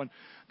on that one.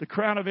 The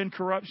crown of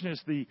incorruption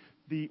is the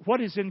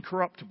what is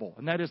incorruptible,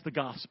 and that is the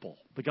gospel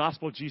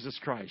of Jesus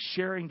Christ,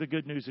 sharing the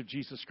good news of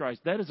Jesus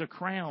Christ. That is a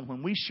crown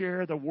when we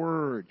share the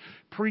Word,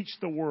 preach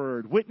the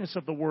Word, witness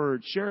of the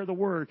Word, share the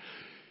Word.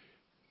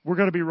 We're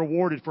going to be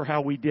rewarded for how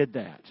we did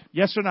that.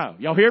 Yes or no?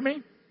 Y'all hear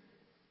me?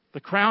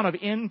 The crown of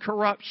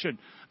incorruption,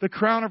 the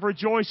crown of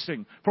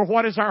rejoicing. For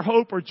what is our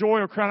hope or joy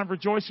or crown of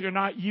rejoicing or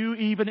not? You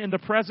even in the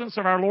presence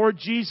of our Lord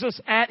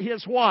Jesus at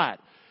His what?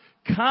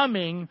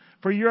 Coming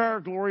for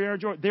your glory and our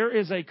joy. There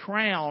is a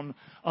crown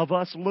of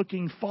us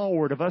looking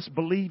forward, of us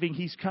believing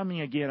He's coming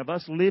again, of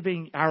us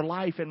living our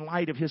life in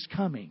light of His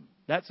coming.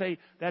 That's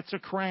a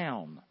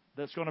crown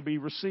that's going to be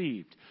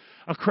received.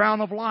 A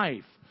crown of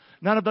life.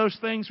 None of those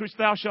things which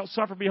thou shalt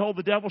suffer, behold,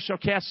 the devil shall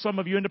cast some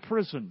of you into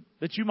prison,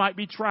 that you might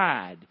be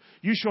tried.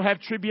 You shall have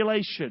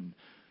tribulation.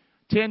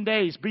 10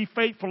 days. Be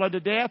faithful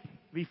unto death.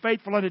 Be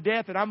faithful unto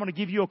death, and I'm going to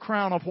give you a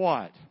crown of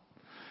what?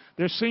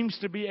 There seems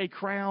to be a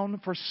crown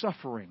for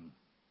suffering.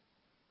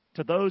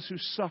 To those who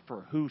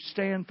suffer, who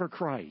stand for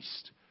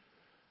Christ.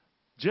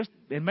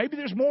 And maybe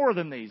there's more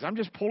than these. I'm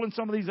just pulling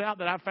some of these out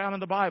that I found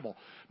in the Bible.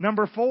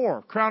 Number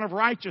 4, crown of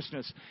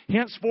righteousness.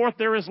 Henceforth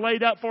there is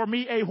laid up for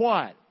me a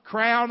what?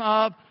 Crown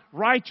of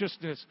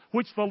righteousness,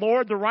 which the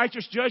Lord, the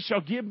righteous judge, shall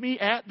give me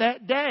at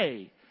that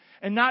day.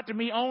 And not to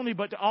me only,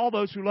 but to all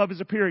those who love His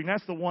appearing.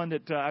 That's the one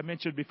that I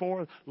mentioned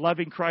before.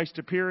 Loving Christ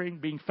appearing,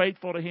 being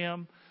faithful to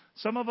Him.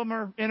 Some of them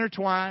are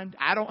intertwined.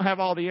 I don't have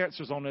all the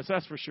answers on this,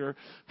 that's for sure.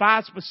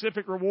 5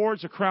 specific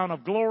rewards, a crown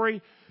of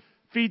glory.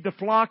 Feed the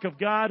flock of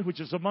God, which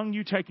is among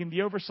you, taking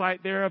the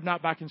oversight thereof,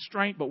 not by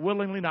constraint, but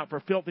willingly, not for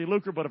filthy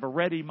lucre, but of a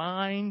ready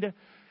mind.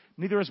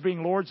 Neither as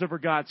being lords over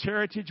God's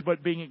heritage,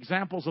 but being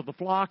examples of the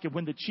flock. And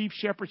when the chief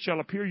shepherd shall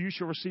appear, you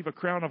shall receive a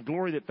crown of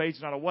glory that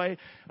fades not away.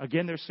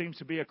 Again, there seems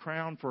to be a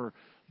crown for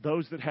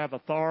those that have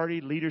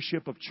authority,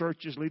 leadership of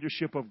churches,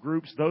 leadership of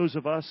groups, those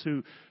of us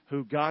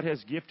who God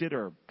has gifted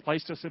or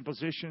placed us in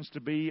positions to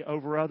be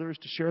over others,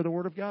 to share the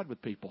Word of God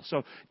with people.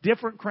 So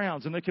different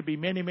crowns, and there could be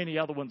many, many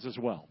other ones as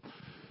well.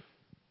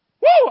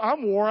 Woo!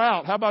 I'm wore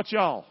out. How about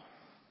y'all?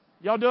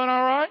 Y'all doing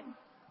all right?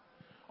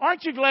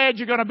 Aren't you glad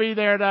you're going to be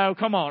there, though?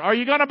 Come on. Are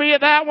you going to be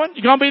at that one?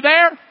 You going to be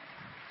there?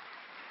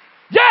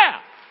 Yeah!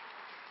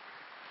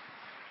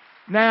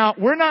 Now,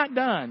 we're not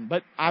done,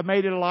 but I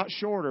made it a lot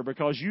shorter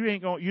because you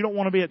don't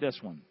want to be at this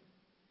one.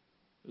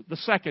 The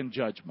second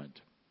judgment.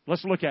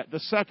 Let's look at the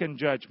second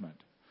judgment.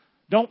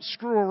 Don't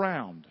screw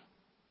around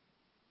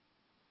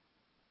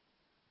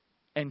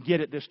and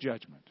get at this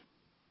judgment.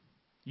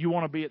 You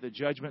want to be at the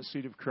judgment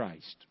seat of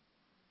Christ,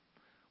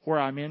 where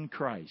I'm in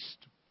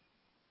Christ,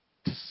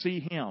 to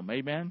see Him.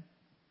 Amen?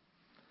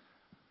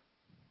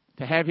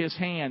 to have His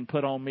hand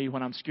put on me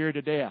when I'm scared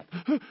to death.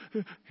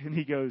 And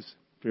He goes,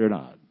 fear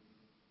not.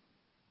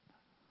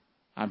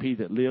 I'm He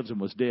that lives and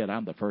was dead.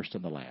 I'm the first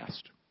and the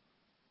last.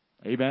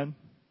 Amen?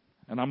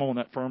 And I'm on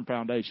that firm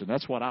foundation.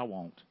 That's what I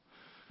want.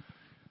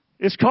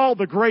 It's called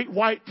the Great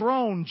White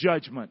Throne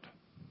Judgment.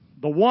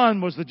 The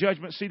one was the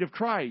judgment seat of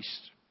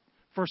Christ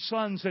for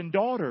sons and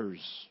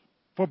daughters,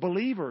 for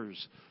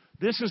believers.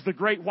 This is the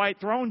Great White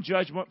Throne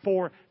Judgment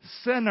for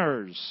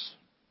sinners.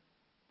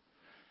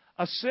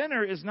 A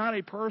sinner is not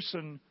a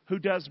person who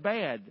does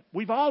bad.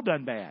 We've all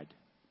done bad.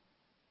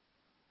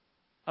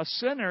 A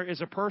sinner is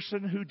a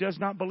person who does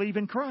not believe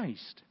in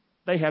Christ.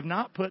 They have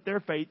not put their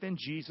faith in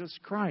Jesus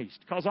Christ.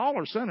 Because all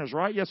are sinners,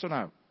 right? Yes or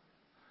no?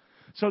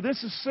 So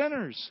this is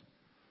sinners.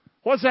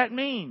 What does that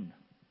mean?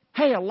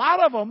 Hey, a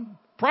lot of them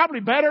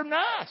probably better than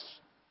us.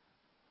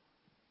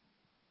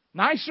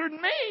 Nicer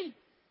than me.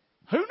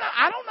 Who knows?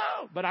 I don't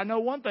know. But I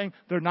know one thing.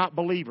 They're not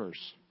believers.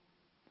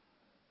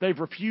 They've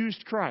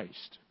refused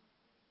Christ.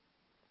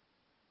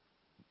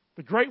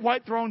 The Great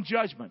White Throne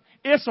Judgment.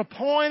 It's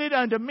appointed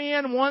unto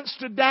men once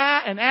to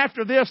die, and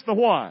after this, the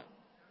what?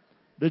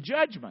 The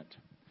judgment.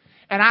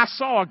 And I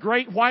saw a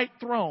great white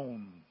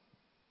throne,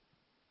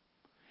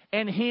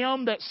 and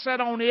Him that sat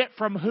on it,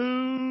 from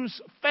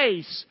whose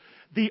face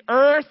the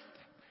earth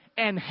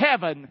and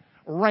heaven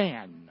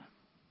ran.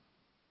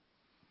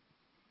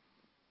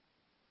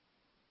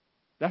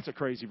 That's a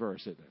crazy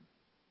verse, isn't it?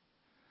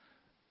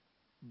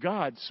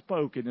 God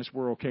spoke and this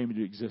world came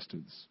into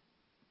existence.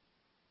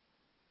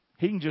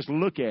 He can just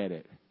look at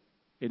it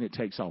and it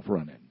takes off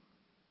running.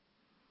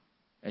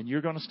 And you're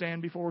going to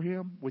stand before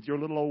Him with your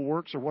little old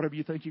works or whatever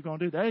you think you're going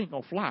to do? That ain't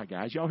going to fly,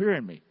 guys. Y'all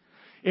hearing me?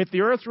 If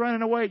the earth's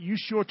running away, you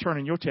sure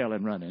turning your tail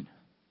and running.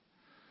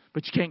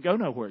 But you can't go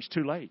nowhere. It's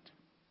too late.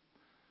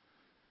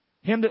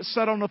 Him that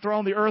sat on the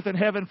throne, the earth and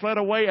heaven fled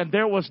away, and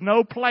there was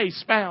no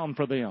place found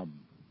for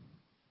them.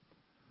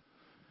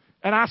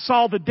 And I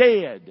saw the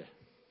dead,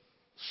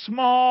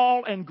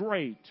 small and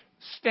great,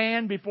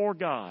 stand before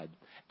God,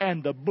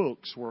 and the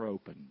books were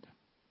opened.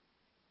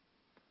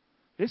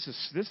 This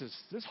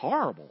is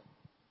horrible.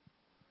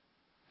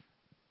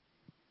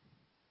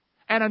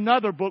 And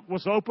another book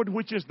was opened,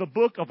 which is the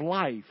book of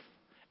life.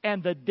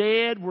 And the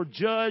dead were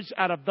judged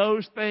out of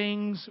those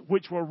things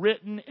which were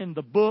written in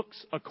the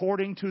books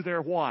according to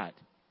their what?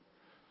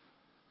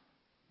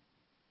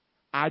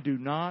 I do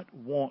not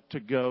want to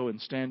go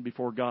and stand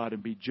before God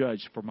and be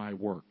judged for my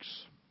works.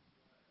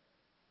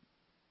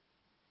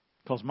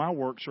 Because my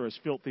works are as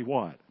filthy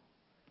what?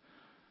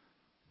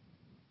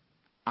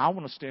 I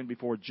want to stand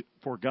before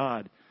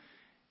God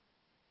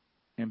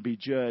and be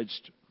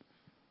judged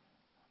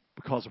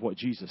because of what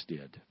Jesus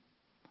did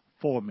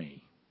for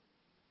me.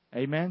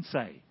 Amen?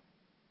 Say.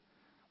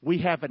 We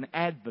have an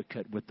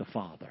advocate with the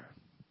Father.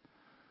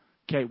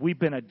 Okay, we've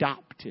been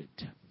adopted.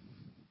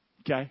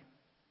 Okay?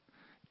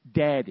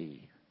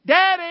 Daddy.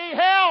 Daddy,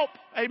 help!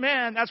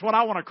 Amen. That's what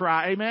I want to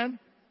cry. Amen?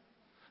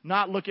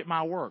 Not look at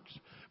my works.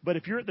 But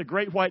if you're at the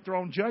Great White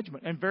Throne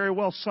Judgment, and very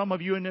well some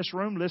of you in this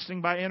room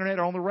listening by internet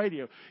or on the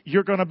radio,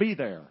 you're going to be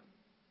there.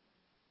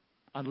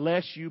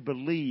 Unless you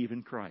believe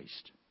in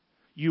Christ.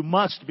 You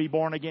must be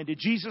born again. Did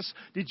Jesus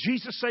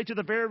say to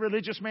the very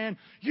religious man,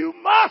 you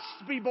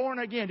must be born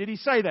again? Did He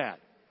say that?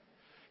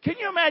 Can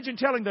you imagine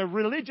telling the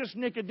religious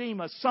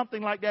Nicodemus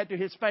something like that to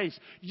his face?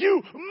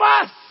 You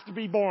must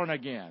be born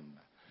again.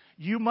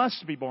 You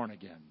must be born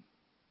again.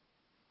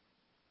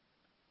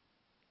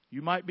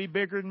 You might be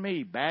bigger than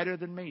me, badder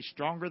than me,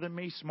 stronger than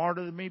me,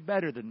 smarter than me,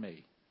 better than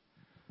me.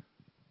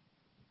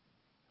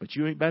 But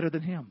you ain't better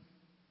than Him.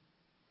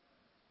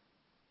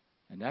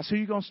 And that's who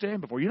you're going to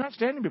stand before. You're not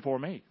standing before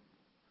me.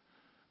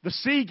 The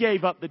sea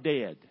gave up the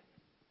dead.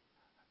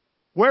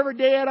 Wherever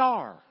dead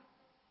are,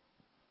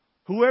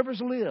 whoever's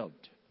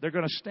lived, they're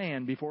going to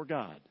stand before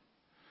God.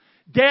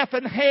 Death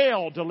and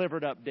hell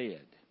delivered up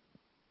dead.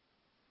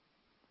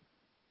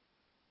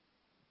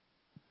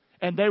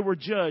 And they were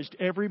judged,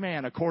 every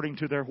man according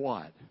to their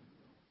what?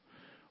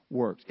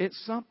 Works.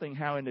 It's something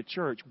how in the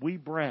church we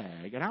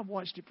brag, and I've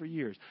watched it for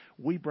years.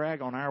 We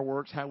brag on our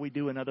works, how we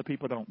do, and other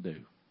people don't do.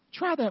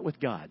 Try that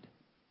with God.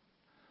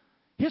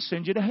 He'll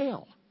send you to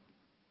hell.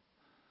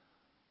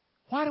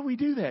 Why do we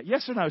do that?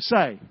 Yes or no?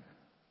 Say.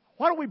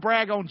 Why don't we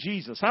brag on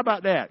Jesus? How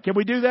about that? Can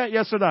we do that?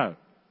 Yes or no?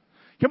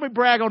 Can we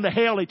brag on the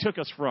hell He took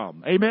us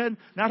from? Amen?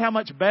 Not how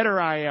much better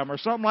I am or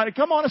something like that.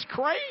 Come on, it's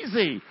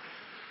crazy.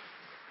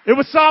 It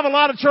would solve a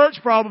lot of church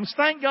problems.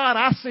 Thank God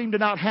I seem to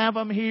not have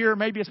them here.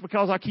 Maybe it's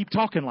because I keep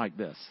talking like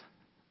this.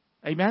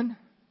 Amen?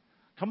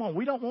 Come on,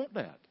 we don't want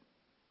that.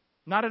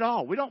 Not at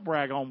all. We don't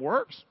brag on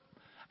works.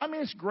 I mean,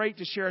 it's great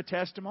to share a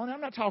testimony.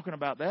 I'm not talking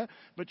about that.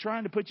 But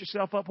trying to put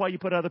yourself up while you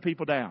put other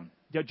people down.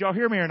 Did y'all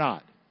hear me or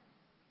not?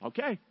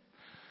 Okay.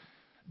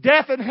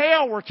 Death and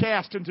hell were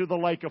cast into the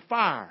lake of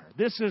fire.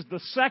 This is the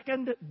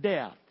second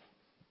death.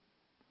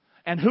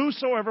 And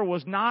whosoever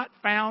was not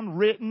found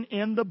written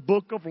in the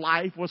book of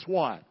life was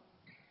what?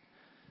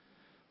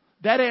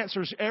 That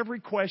answers every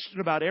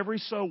question about every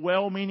so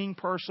well-meaning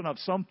person of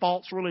some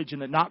false religion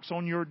that knocks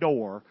on your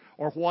door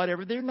or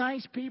whatever. They're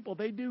nice people.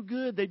 They do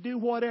good. They do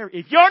whatever.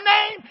 If your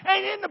name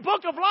ain't in the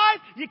book of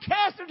life, you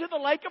cast them to the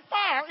lake of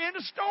fire. End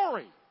of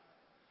story.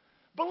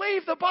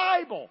 Believe the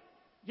Bible.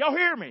 Y'all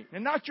hear me?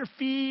 And not your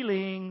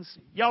feelings.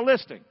 Y'all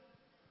listening?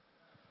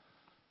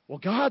 Well,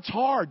 God's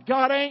hard.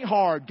 God ain't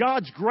hard.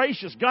 God's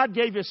gracious. God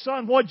gave His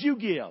Son. What'd you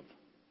give?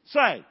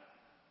 Say.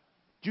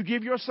 Did you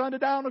give your Son to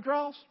die on the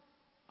cross?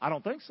 I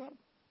don't think so.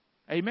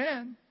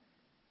 Amen.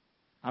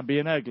 I'm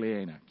being ugly,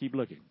 ain't I? Keep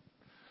looking.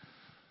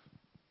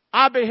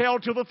 I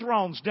beheld till the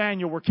thrones,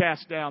 Daniel, were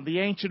cast down.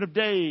 The Ancient of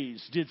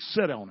Days did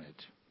sit on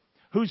it.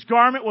 Whose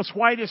garment was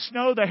white as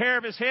snow. The hair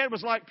of His head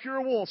was like pure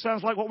wool.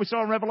 Sounds like what we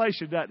saw in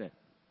Revelation, doesn't it?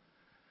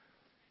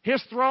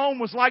 His throne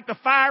was like the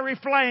fiery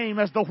flame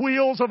as the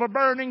wheels of a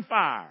burning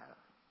fire.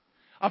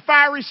 A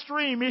fiery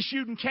stream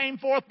issued and came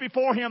forth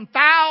before Him.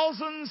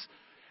 Thousands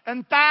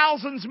and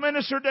thousands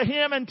ministered to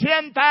Him, and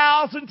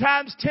 10,000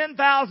 times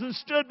 10,000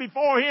 stood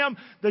before Him.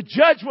 The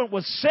judgment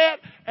was set,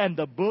 and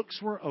the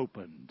books were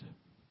opened.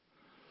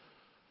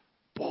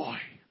 Boy,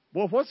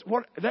 well,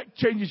 what that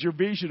changes your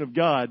vision of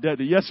God,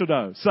 doesn't it? Yes or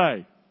no?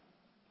 Say.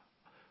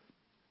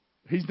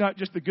 He's not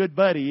just a good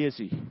buddy, is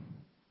He?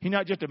 He's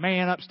not just a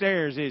man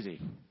upstairs, is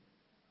He?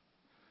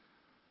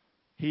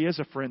 He is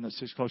a friend that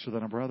sits closer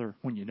than a brother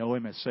when you know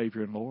Him as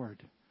Savior and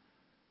Lord.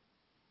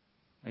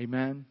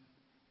 Amen.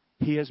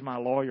 He is my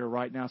lawyer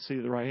right now, seated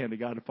at the right hand of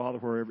God the Father,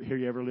 wherever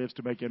He ever lives,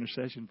 to make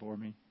intercession for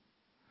me.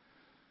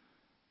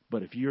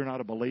 But if you're not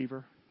a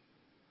believer,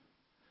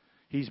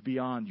 He's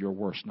beyond your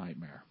worst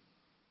nightmare.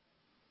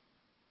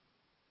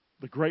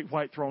 The great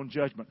white throne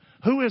judgment.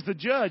 Who is the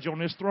judge on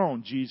this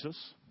throne? Jesus.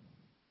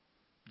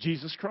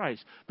 Jesus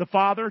Christ. The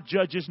Father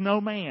judges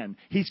no man.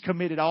 He's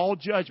committed all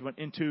judgment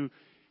into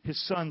His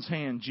Son's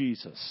hand,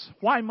 Jesus.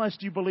 Why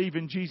must you believe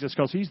in Jesus?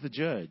 Because He's the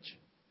judge.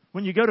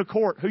 When you go to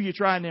court, who are you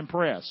trying to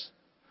impress?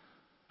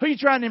 Who are you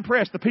trying to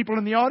impress? The people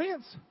in the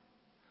audience?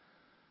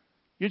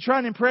 You're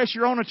trying to impress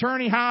your own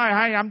attorney?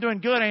 Hi, I'm doing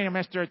good, ain't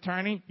I, Mr.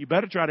 Attorney? You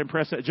better try to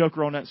impress that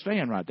joker on that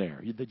stand right there.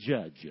 You're the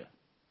judge.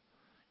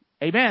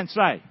 Amen.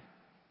 Say.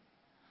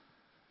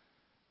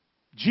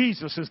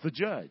 Jesus is the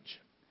judge.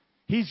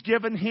 He's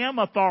given Him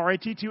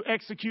authority to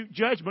execute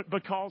judgment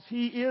because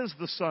He is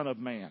the Son of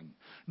Man.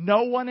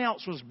 No one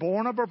else was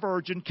born of a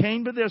virgin,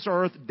 came to this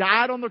earth,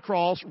 died on the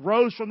cross,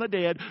 rose from the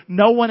dead.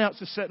 No one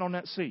else is sitting on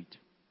that seat.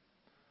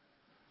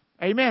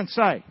 Amen.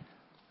 Say.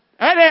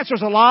 That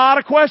answers a lot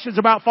of questions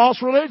about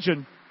false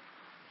religion.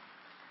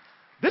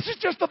 This is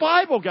just the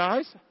Bible,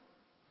 guys.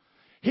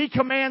 He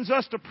commands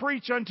us to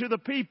preach unto the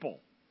people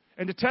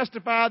and to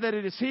testify that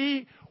it is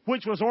He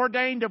which was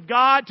ordained of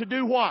God to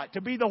do what?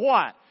 To be the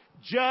what?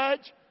 Judge.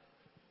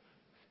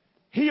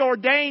 He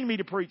ordained me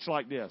to preach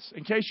like this.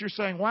 In case you're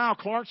saying, wow,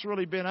 Clark's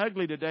really been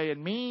ugly today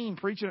and mean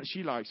preaching.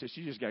 She likes it.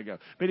 She just got to go.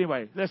 But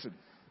anyway, listen.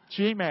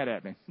 She ain't mad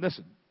at me.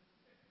 Listen.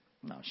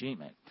 No, she ain't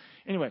mad.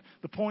 Anyway,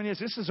 the point is,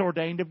 this is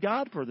ordained of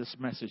God for this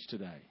message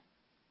today.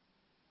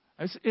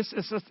 It's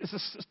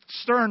a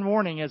stern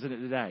warning, isn't it,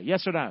 today?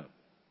 Yes or no?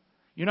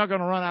 You're not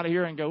going to run out of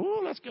here and go,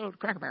 ooh, let's go to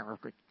Cracker Barrel real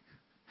quick.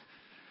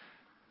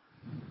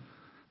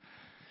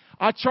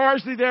 I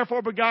charge thee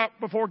therefore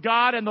before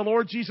God and the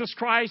Lord Jesus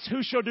Christ,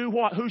 who shall do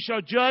what? Who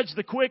shall judge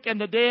the quick and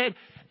the dead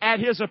at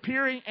His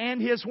appearing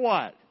and His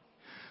what?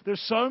 There's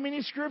so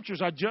many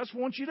scriptures. I just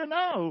want you to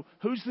know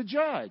who's the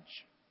judge.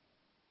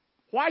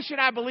 Why should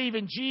I believe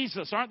in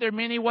Jesus? Aren't there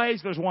many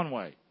ways? There's one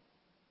way.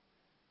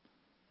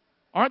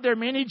 Aren't there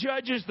many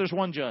judges? There's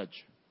one judge.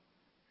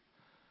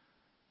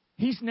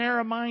 He's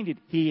narrow-minded.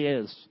 He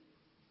is.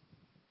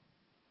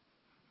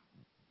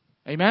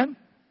 Amen?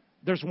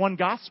 There's one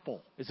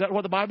gospel. Is that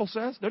what the Bible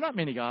says? There are not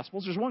many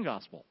gospels. There's one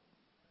gospel.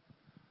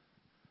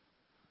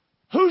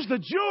 Who's the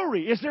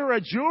jury? Is there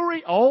a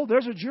jury? Oh,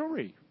 there's a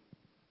jury.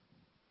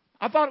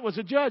 I thought it was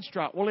a judge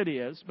trial. Well, it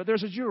is, but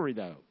there's a jury,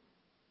 though.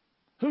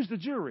 Who's the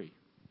jury?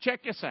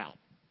 Check this out.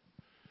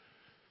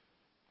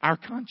 Our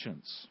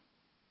conscience.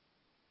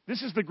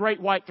 This is the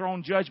great white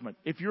throne judgment.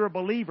 If you're a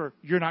believer,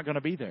 you're not going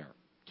to be there.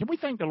 Can we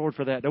thank the Lord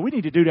for that? No, we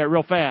need to do that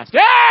real fast.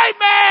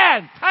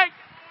 Amen! Thank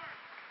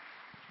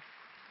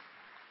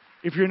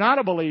If you're not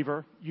a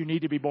believer, you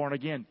need to be born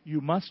again.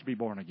 You must be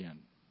born again.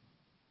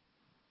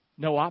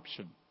 No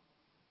option.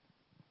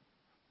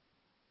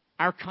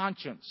 Our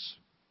conscience,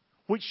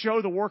 which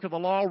show the work of the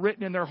law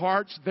written in their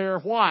hearts, their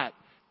what?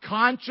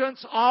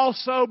 Conscience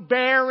also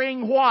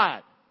bearing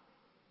what?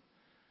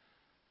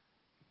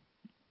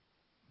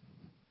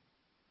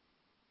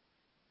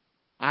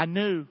 I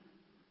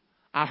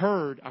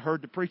heard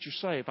the preacher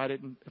say if I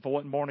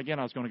wasn't born again,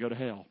 I was going to go to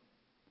hell.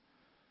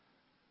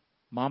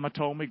 Mama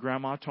told me,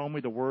 Grandma told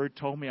me, the Word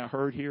told me, I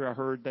heard here, I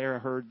heard there, I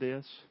heard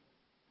this.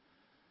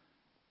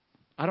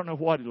 I don't know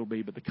what it'll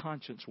be, but the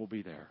conscience will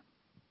be there.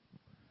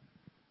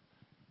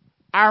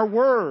 Our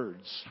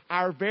words,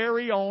 our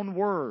very own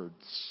words.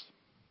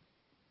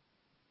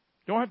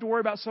 You don't have to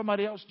worry about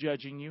somebody else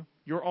judging you.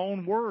 your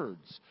own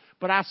words.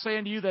 But I say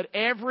unto you that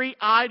every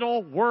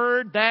idle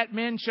word that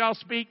men shall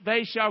speak,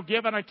 they shall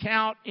give an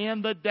account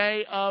in the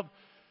day of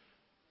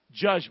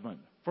judgment.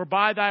 For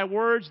by thy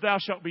words thou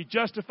shalt be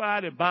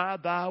justified, and by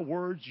thy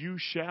words you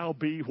shall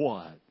be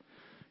what?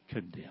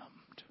 Condemned.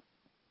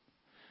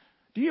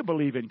 Do you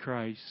believe in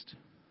Christ?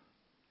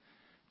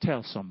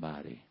 Tell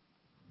somebody.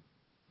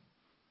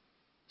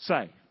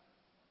 Say.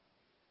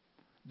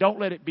 Don't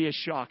let it be a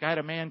shock. I had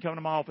a man come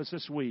to my office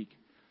this week.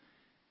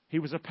 He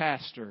was a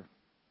pastor,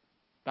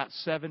 about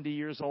 70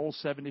 years old,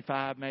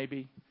 75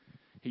 maybe.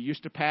 He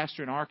used to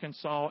pastor in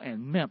Arkansas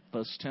and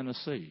Memphis,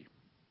 Tennessee.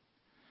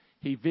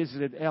 He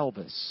visited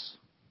Elvis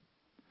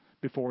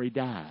before he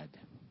died.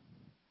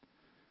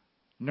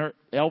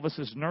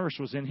 Elvis's nurse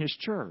was in his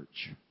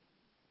church.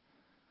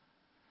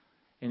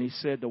 And he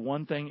said the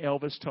one thing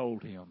Elvis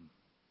told him,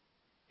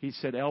 he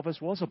said Elvis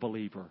was a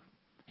believer.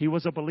 He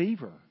was a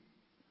believer.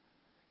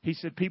 He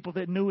said people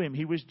that knew him,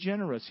 he was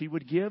generous. He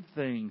would give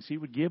things. He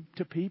would give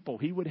to people.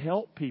 He would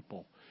help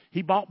people.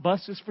 He bought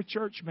buses for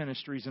church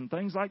ministries and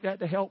things like that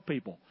to help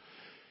people.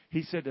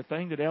 He said the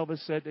thing that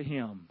Elvis said to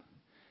him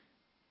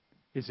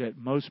is that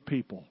most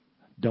people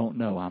don't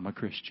know I'm a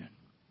Christian.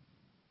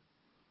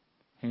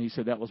 And he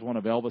said that was one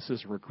of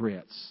Elvis's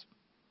regrets.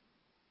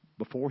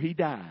 Before he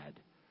died,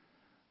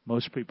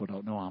 most people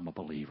don't know I'm a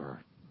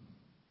believer.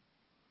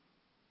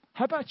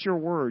 How about your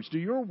words? Do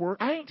your words...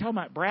 I ain't talking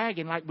about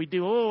bragging like we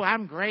do. Oh,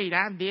 I'm great.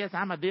 I'm this.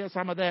 I'm a this.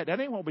 I'm a that. That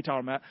ain't what we're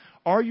talking about.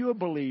 Are you a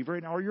believer,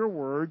 and are your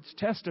words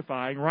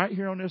testifying right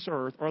here on this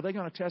earth? Or are they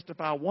going to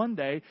testify one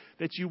day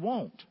that you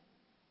won't?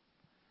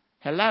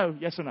 Hello?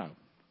 Yes or no?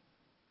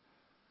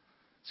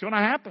 It's going to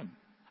happen.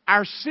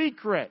 Our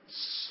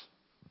secrets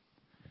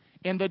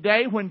in the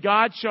day when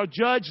God shall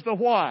judge the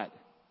what?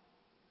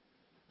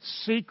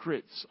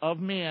 Secrets of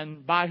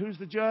men. By who's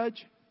the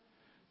judge?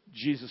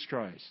 Jesus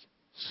Christ.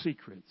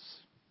 Secrets.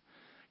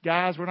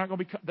 Guys, they're not going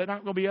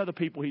to be other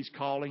people He's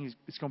calling.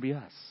 It's going to be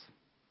us.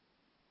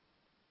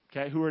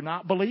 Okay, who are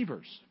not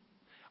believers.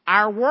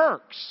 Our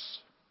works.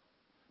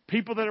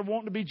 People that are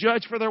wanting to be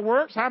judged for their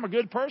works. I'm a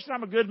good person.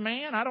 I'm a good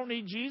man. I don't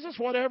need Jesus.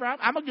 Whatever.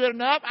 I'm a good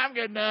enough. I'm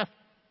good enough.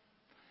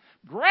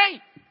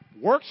 Great.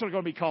 Works are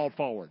going to be called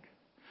forward.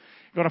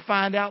 You're going to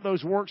find out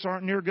those works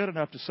aren't near good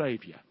enough to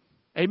save you.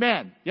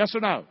 Amen. Yes or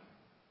no?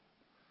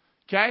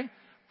 Okay?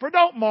 For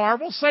don't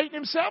marvel, Satan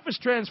himself is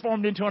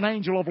transformed into an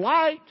angel of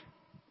light.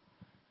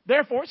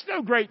 Therefore, it's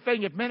no great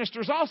thing if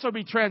ministers also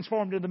be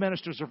transformed into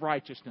ministers of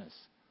righteousness.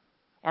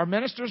 Are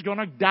ministers going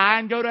to die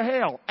and go to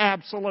hell?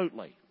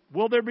 Absolutely.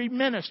 Will there be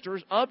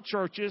ministers of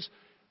churches,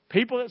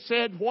 people that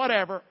said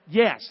whatever?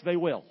 Yes, they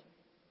will.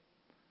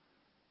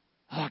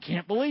 Oh, I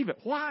can't believe it.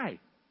 Why?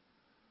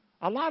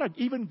 A lot of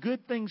even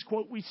good things,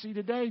 quote, we see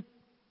today,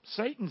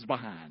 Satan's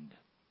behind.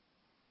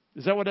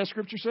 Is that what that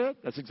scripture said?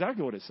 That's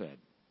exactly what it said.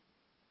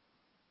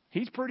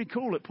 He's pretty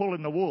cool at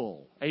pulling the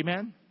wool.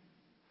 Amen?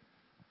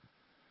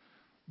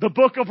 The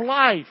book of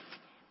life.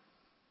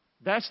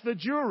 That's the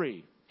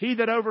jury. He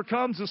that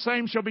overcomes, the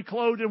same shall be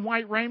clothed in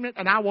white raiment,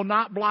 and I will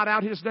not blot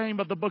out his name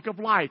of the book of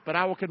life, but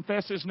I will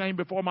confess his name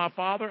before my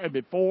Father and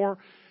before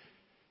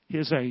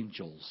his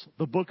angels.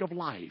 The book of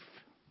life.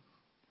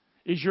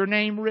 Is your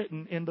name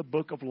written in the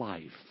book of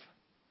life?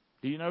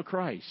 Do you know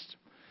Christ?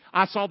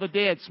 I saw the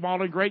dead,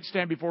 small and great,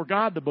 stand before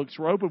God. The books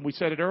were open. We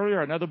said it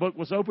earlier. Another book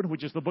was opened,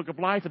 which is the book of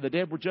life. And the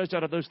dead were judged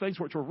out of those things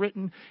which were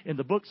written in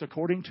the books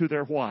according to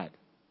their what?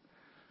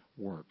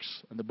 Works.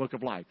 In the book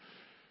of life.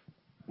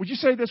 Would you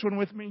say this one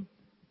with me?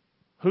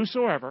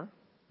 Whosoever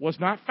was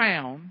not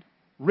found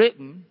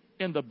written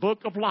in the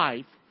book of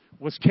life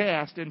was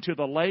cast into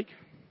the lake.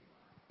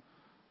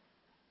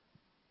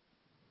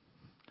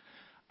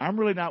 I'm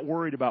really not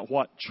worried about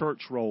what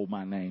church roll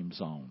my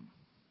name's on.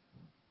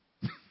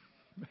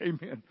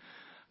 Amen.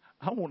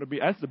 I want to be,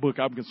 that's the book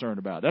I'm concerned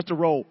about. That's the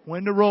roll.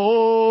 When the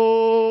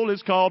roll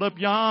is called up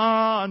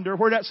yonder.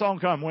 Where'd that song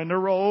come? When the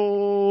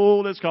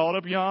roll is called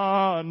up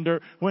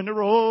yonder. When the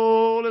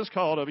roll is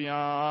called up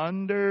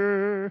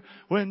yonder.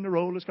 When the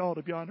roll is called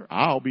up yonder.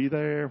 I'll be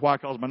there. Why?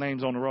 Because my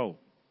name's on the roll.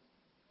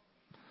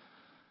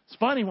 It's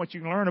funny what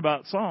you can learn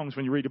about songs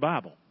when you read the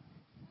Bible.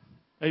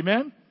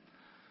 Amen?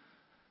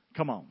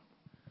 Come on.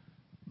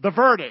 The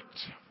verdict.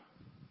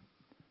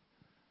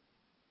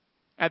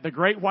 At the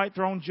great white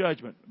throne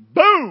judgment.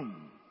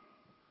 Boom!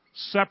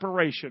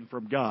 Separation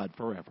from God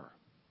forever.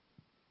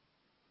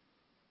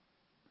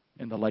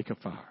 In the lake of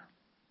fire.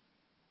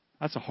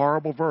 That's a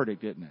horrible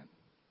verdict, isn't it?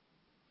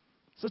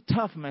 It's a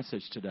tough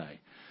message today.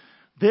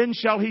 Then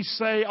shall he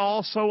say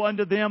also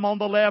unto them on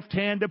the left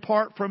hand,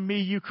 depart from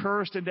me, you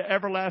cursed, into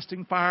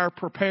everlasting fire,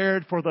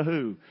 prepared for the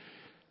who?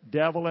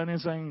 Devil and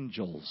his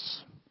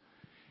angels.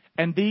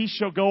 And these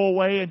shall go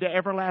away into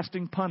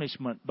everlasting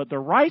punishment. But the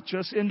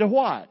righteous into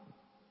what?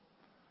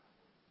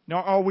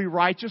 Now, are we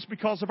righteous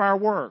because of our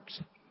works?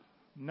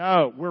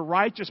 No, we're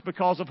righteous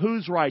because of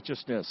whose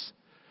righteousness?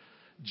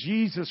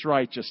 Jesus'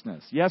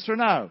 righteousness. Yes or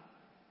no?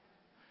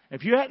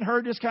 If you hadn't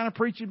heard this kind of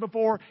preaching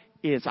before,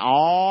 it's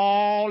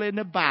all in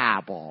the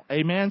Bible.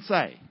 Amen,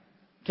 say.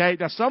 Okay,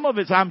 now some of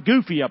it's I'm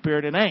goofy up here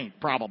and it ain't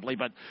probably,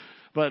 but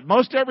But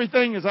most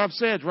everything, as I've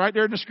said, is right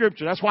there in the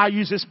Scripture. That's why I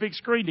use this big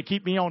screen to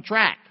keep me on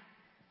track.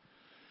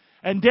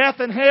 And death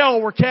and hell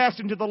were cast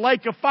into the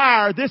lake of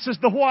fire. This is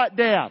the what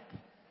death?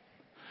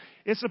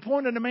 It's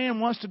appointed a man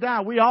wants to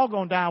die. We all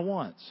going to die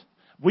once.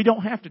 We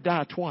don't have to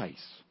die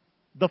twice.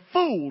 The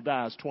fool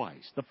dies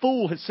twice. The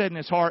fool has said in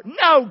his heart,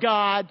 no,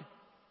 God.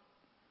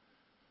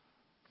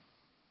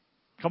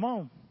 Come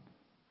on.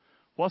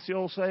 What's the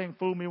old saying?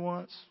 Fool me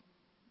once.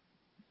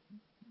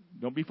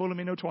 Don't be fooling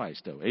me no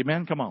twice, though.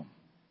 Amen? Come on.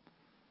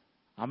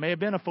 I may have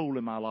been a fool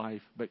in my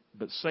life, but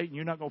Satan,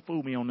 you're not going to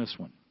fool me on this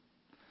one.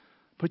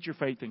 Put your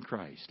faith in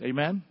Christ.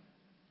 Amen?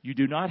 You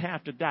do not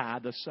have to die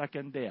the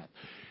second death.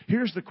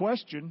 Here's the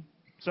question.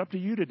 It's up to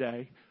you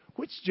today.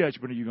 Which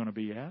judgment are you going to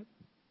be at?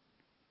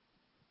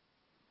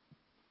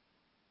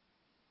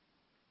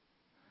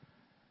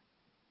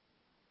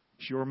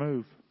 It's your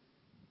move.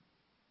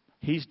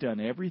 He's done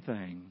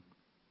everything.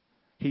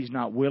 He's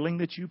not willing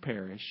that you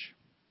perish.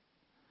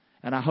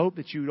 And I hope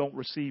that you don't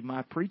receive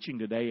my preaching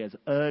today as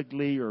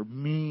ugly or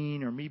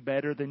mean or me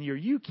better than you. Are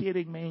you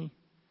kidding me?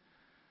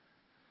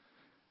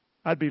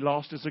 I'd be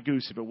lost as a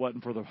goose if it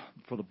wasn't for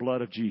the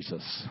blood of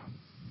Jesus.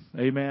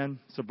 Amen.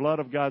 It's the blood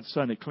of God's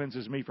Son that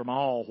cleanses me from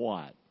all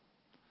what?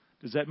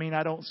 Does that mean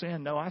I don't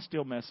sin? No, I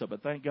still mess up.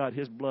 But thank God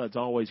His blood's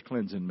always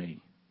cleansing me.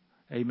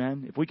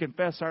 Amen. If we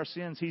confess our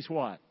sins, He's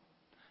what?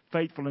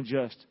 Faithful and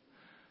just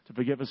to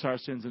forgive us our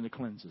sins and to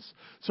cleanse us.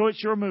 So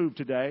it's your move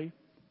today.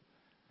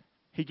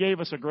 He gave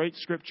us a great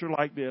scripture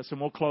like this, and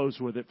we'll close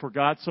with it. For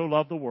God so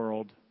loved the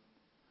world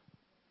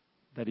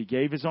that He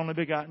gave His only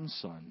begotten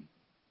Son,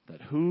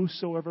 that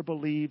whosoever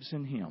believes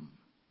in Him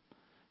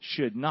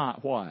should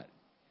not what?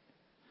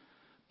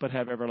 But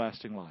have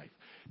everlasting life.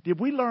 Did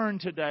we learn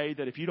today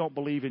that if you don't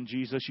believe in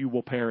Jesus, you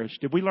will perish?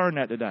 Did we learn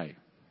that today?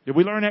 Did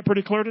we learn that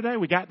pretty clear today?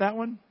 We got that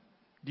one?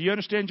 Do you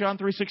understand John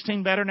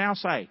 3:16 better now?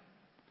 Say.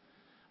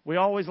 We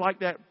always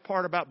like that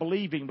part about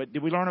believing, but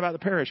did we learn about the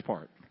perish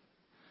part?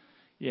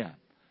 Yeah.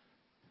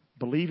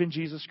 Believe in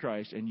Jesus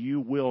Christ and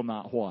you will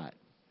not what?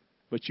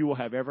 But you will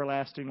have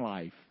everlasting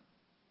life.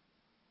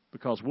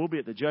 Because we'll be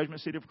at the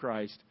judgment seat of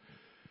Christ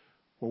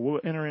where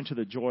we'll enter into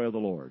the joy of the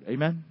Lord.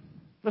 Amen?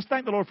 Let's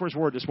thank the Lord for His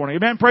Word this morning.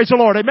 Amen? Praise the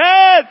Lord.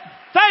 Amen!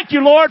 Thank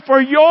you, Lord,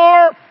 for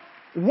your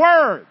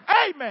Word.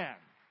 Amen!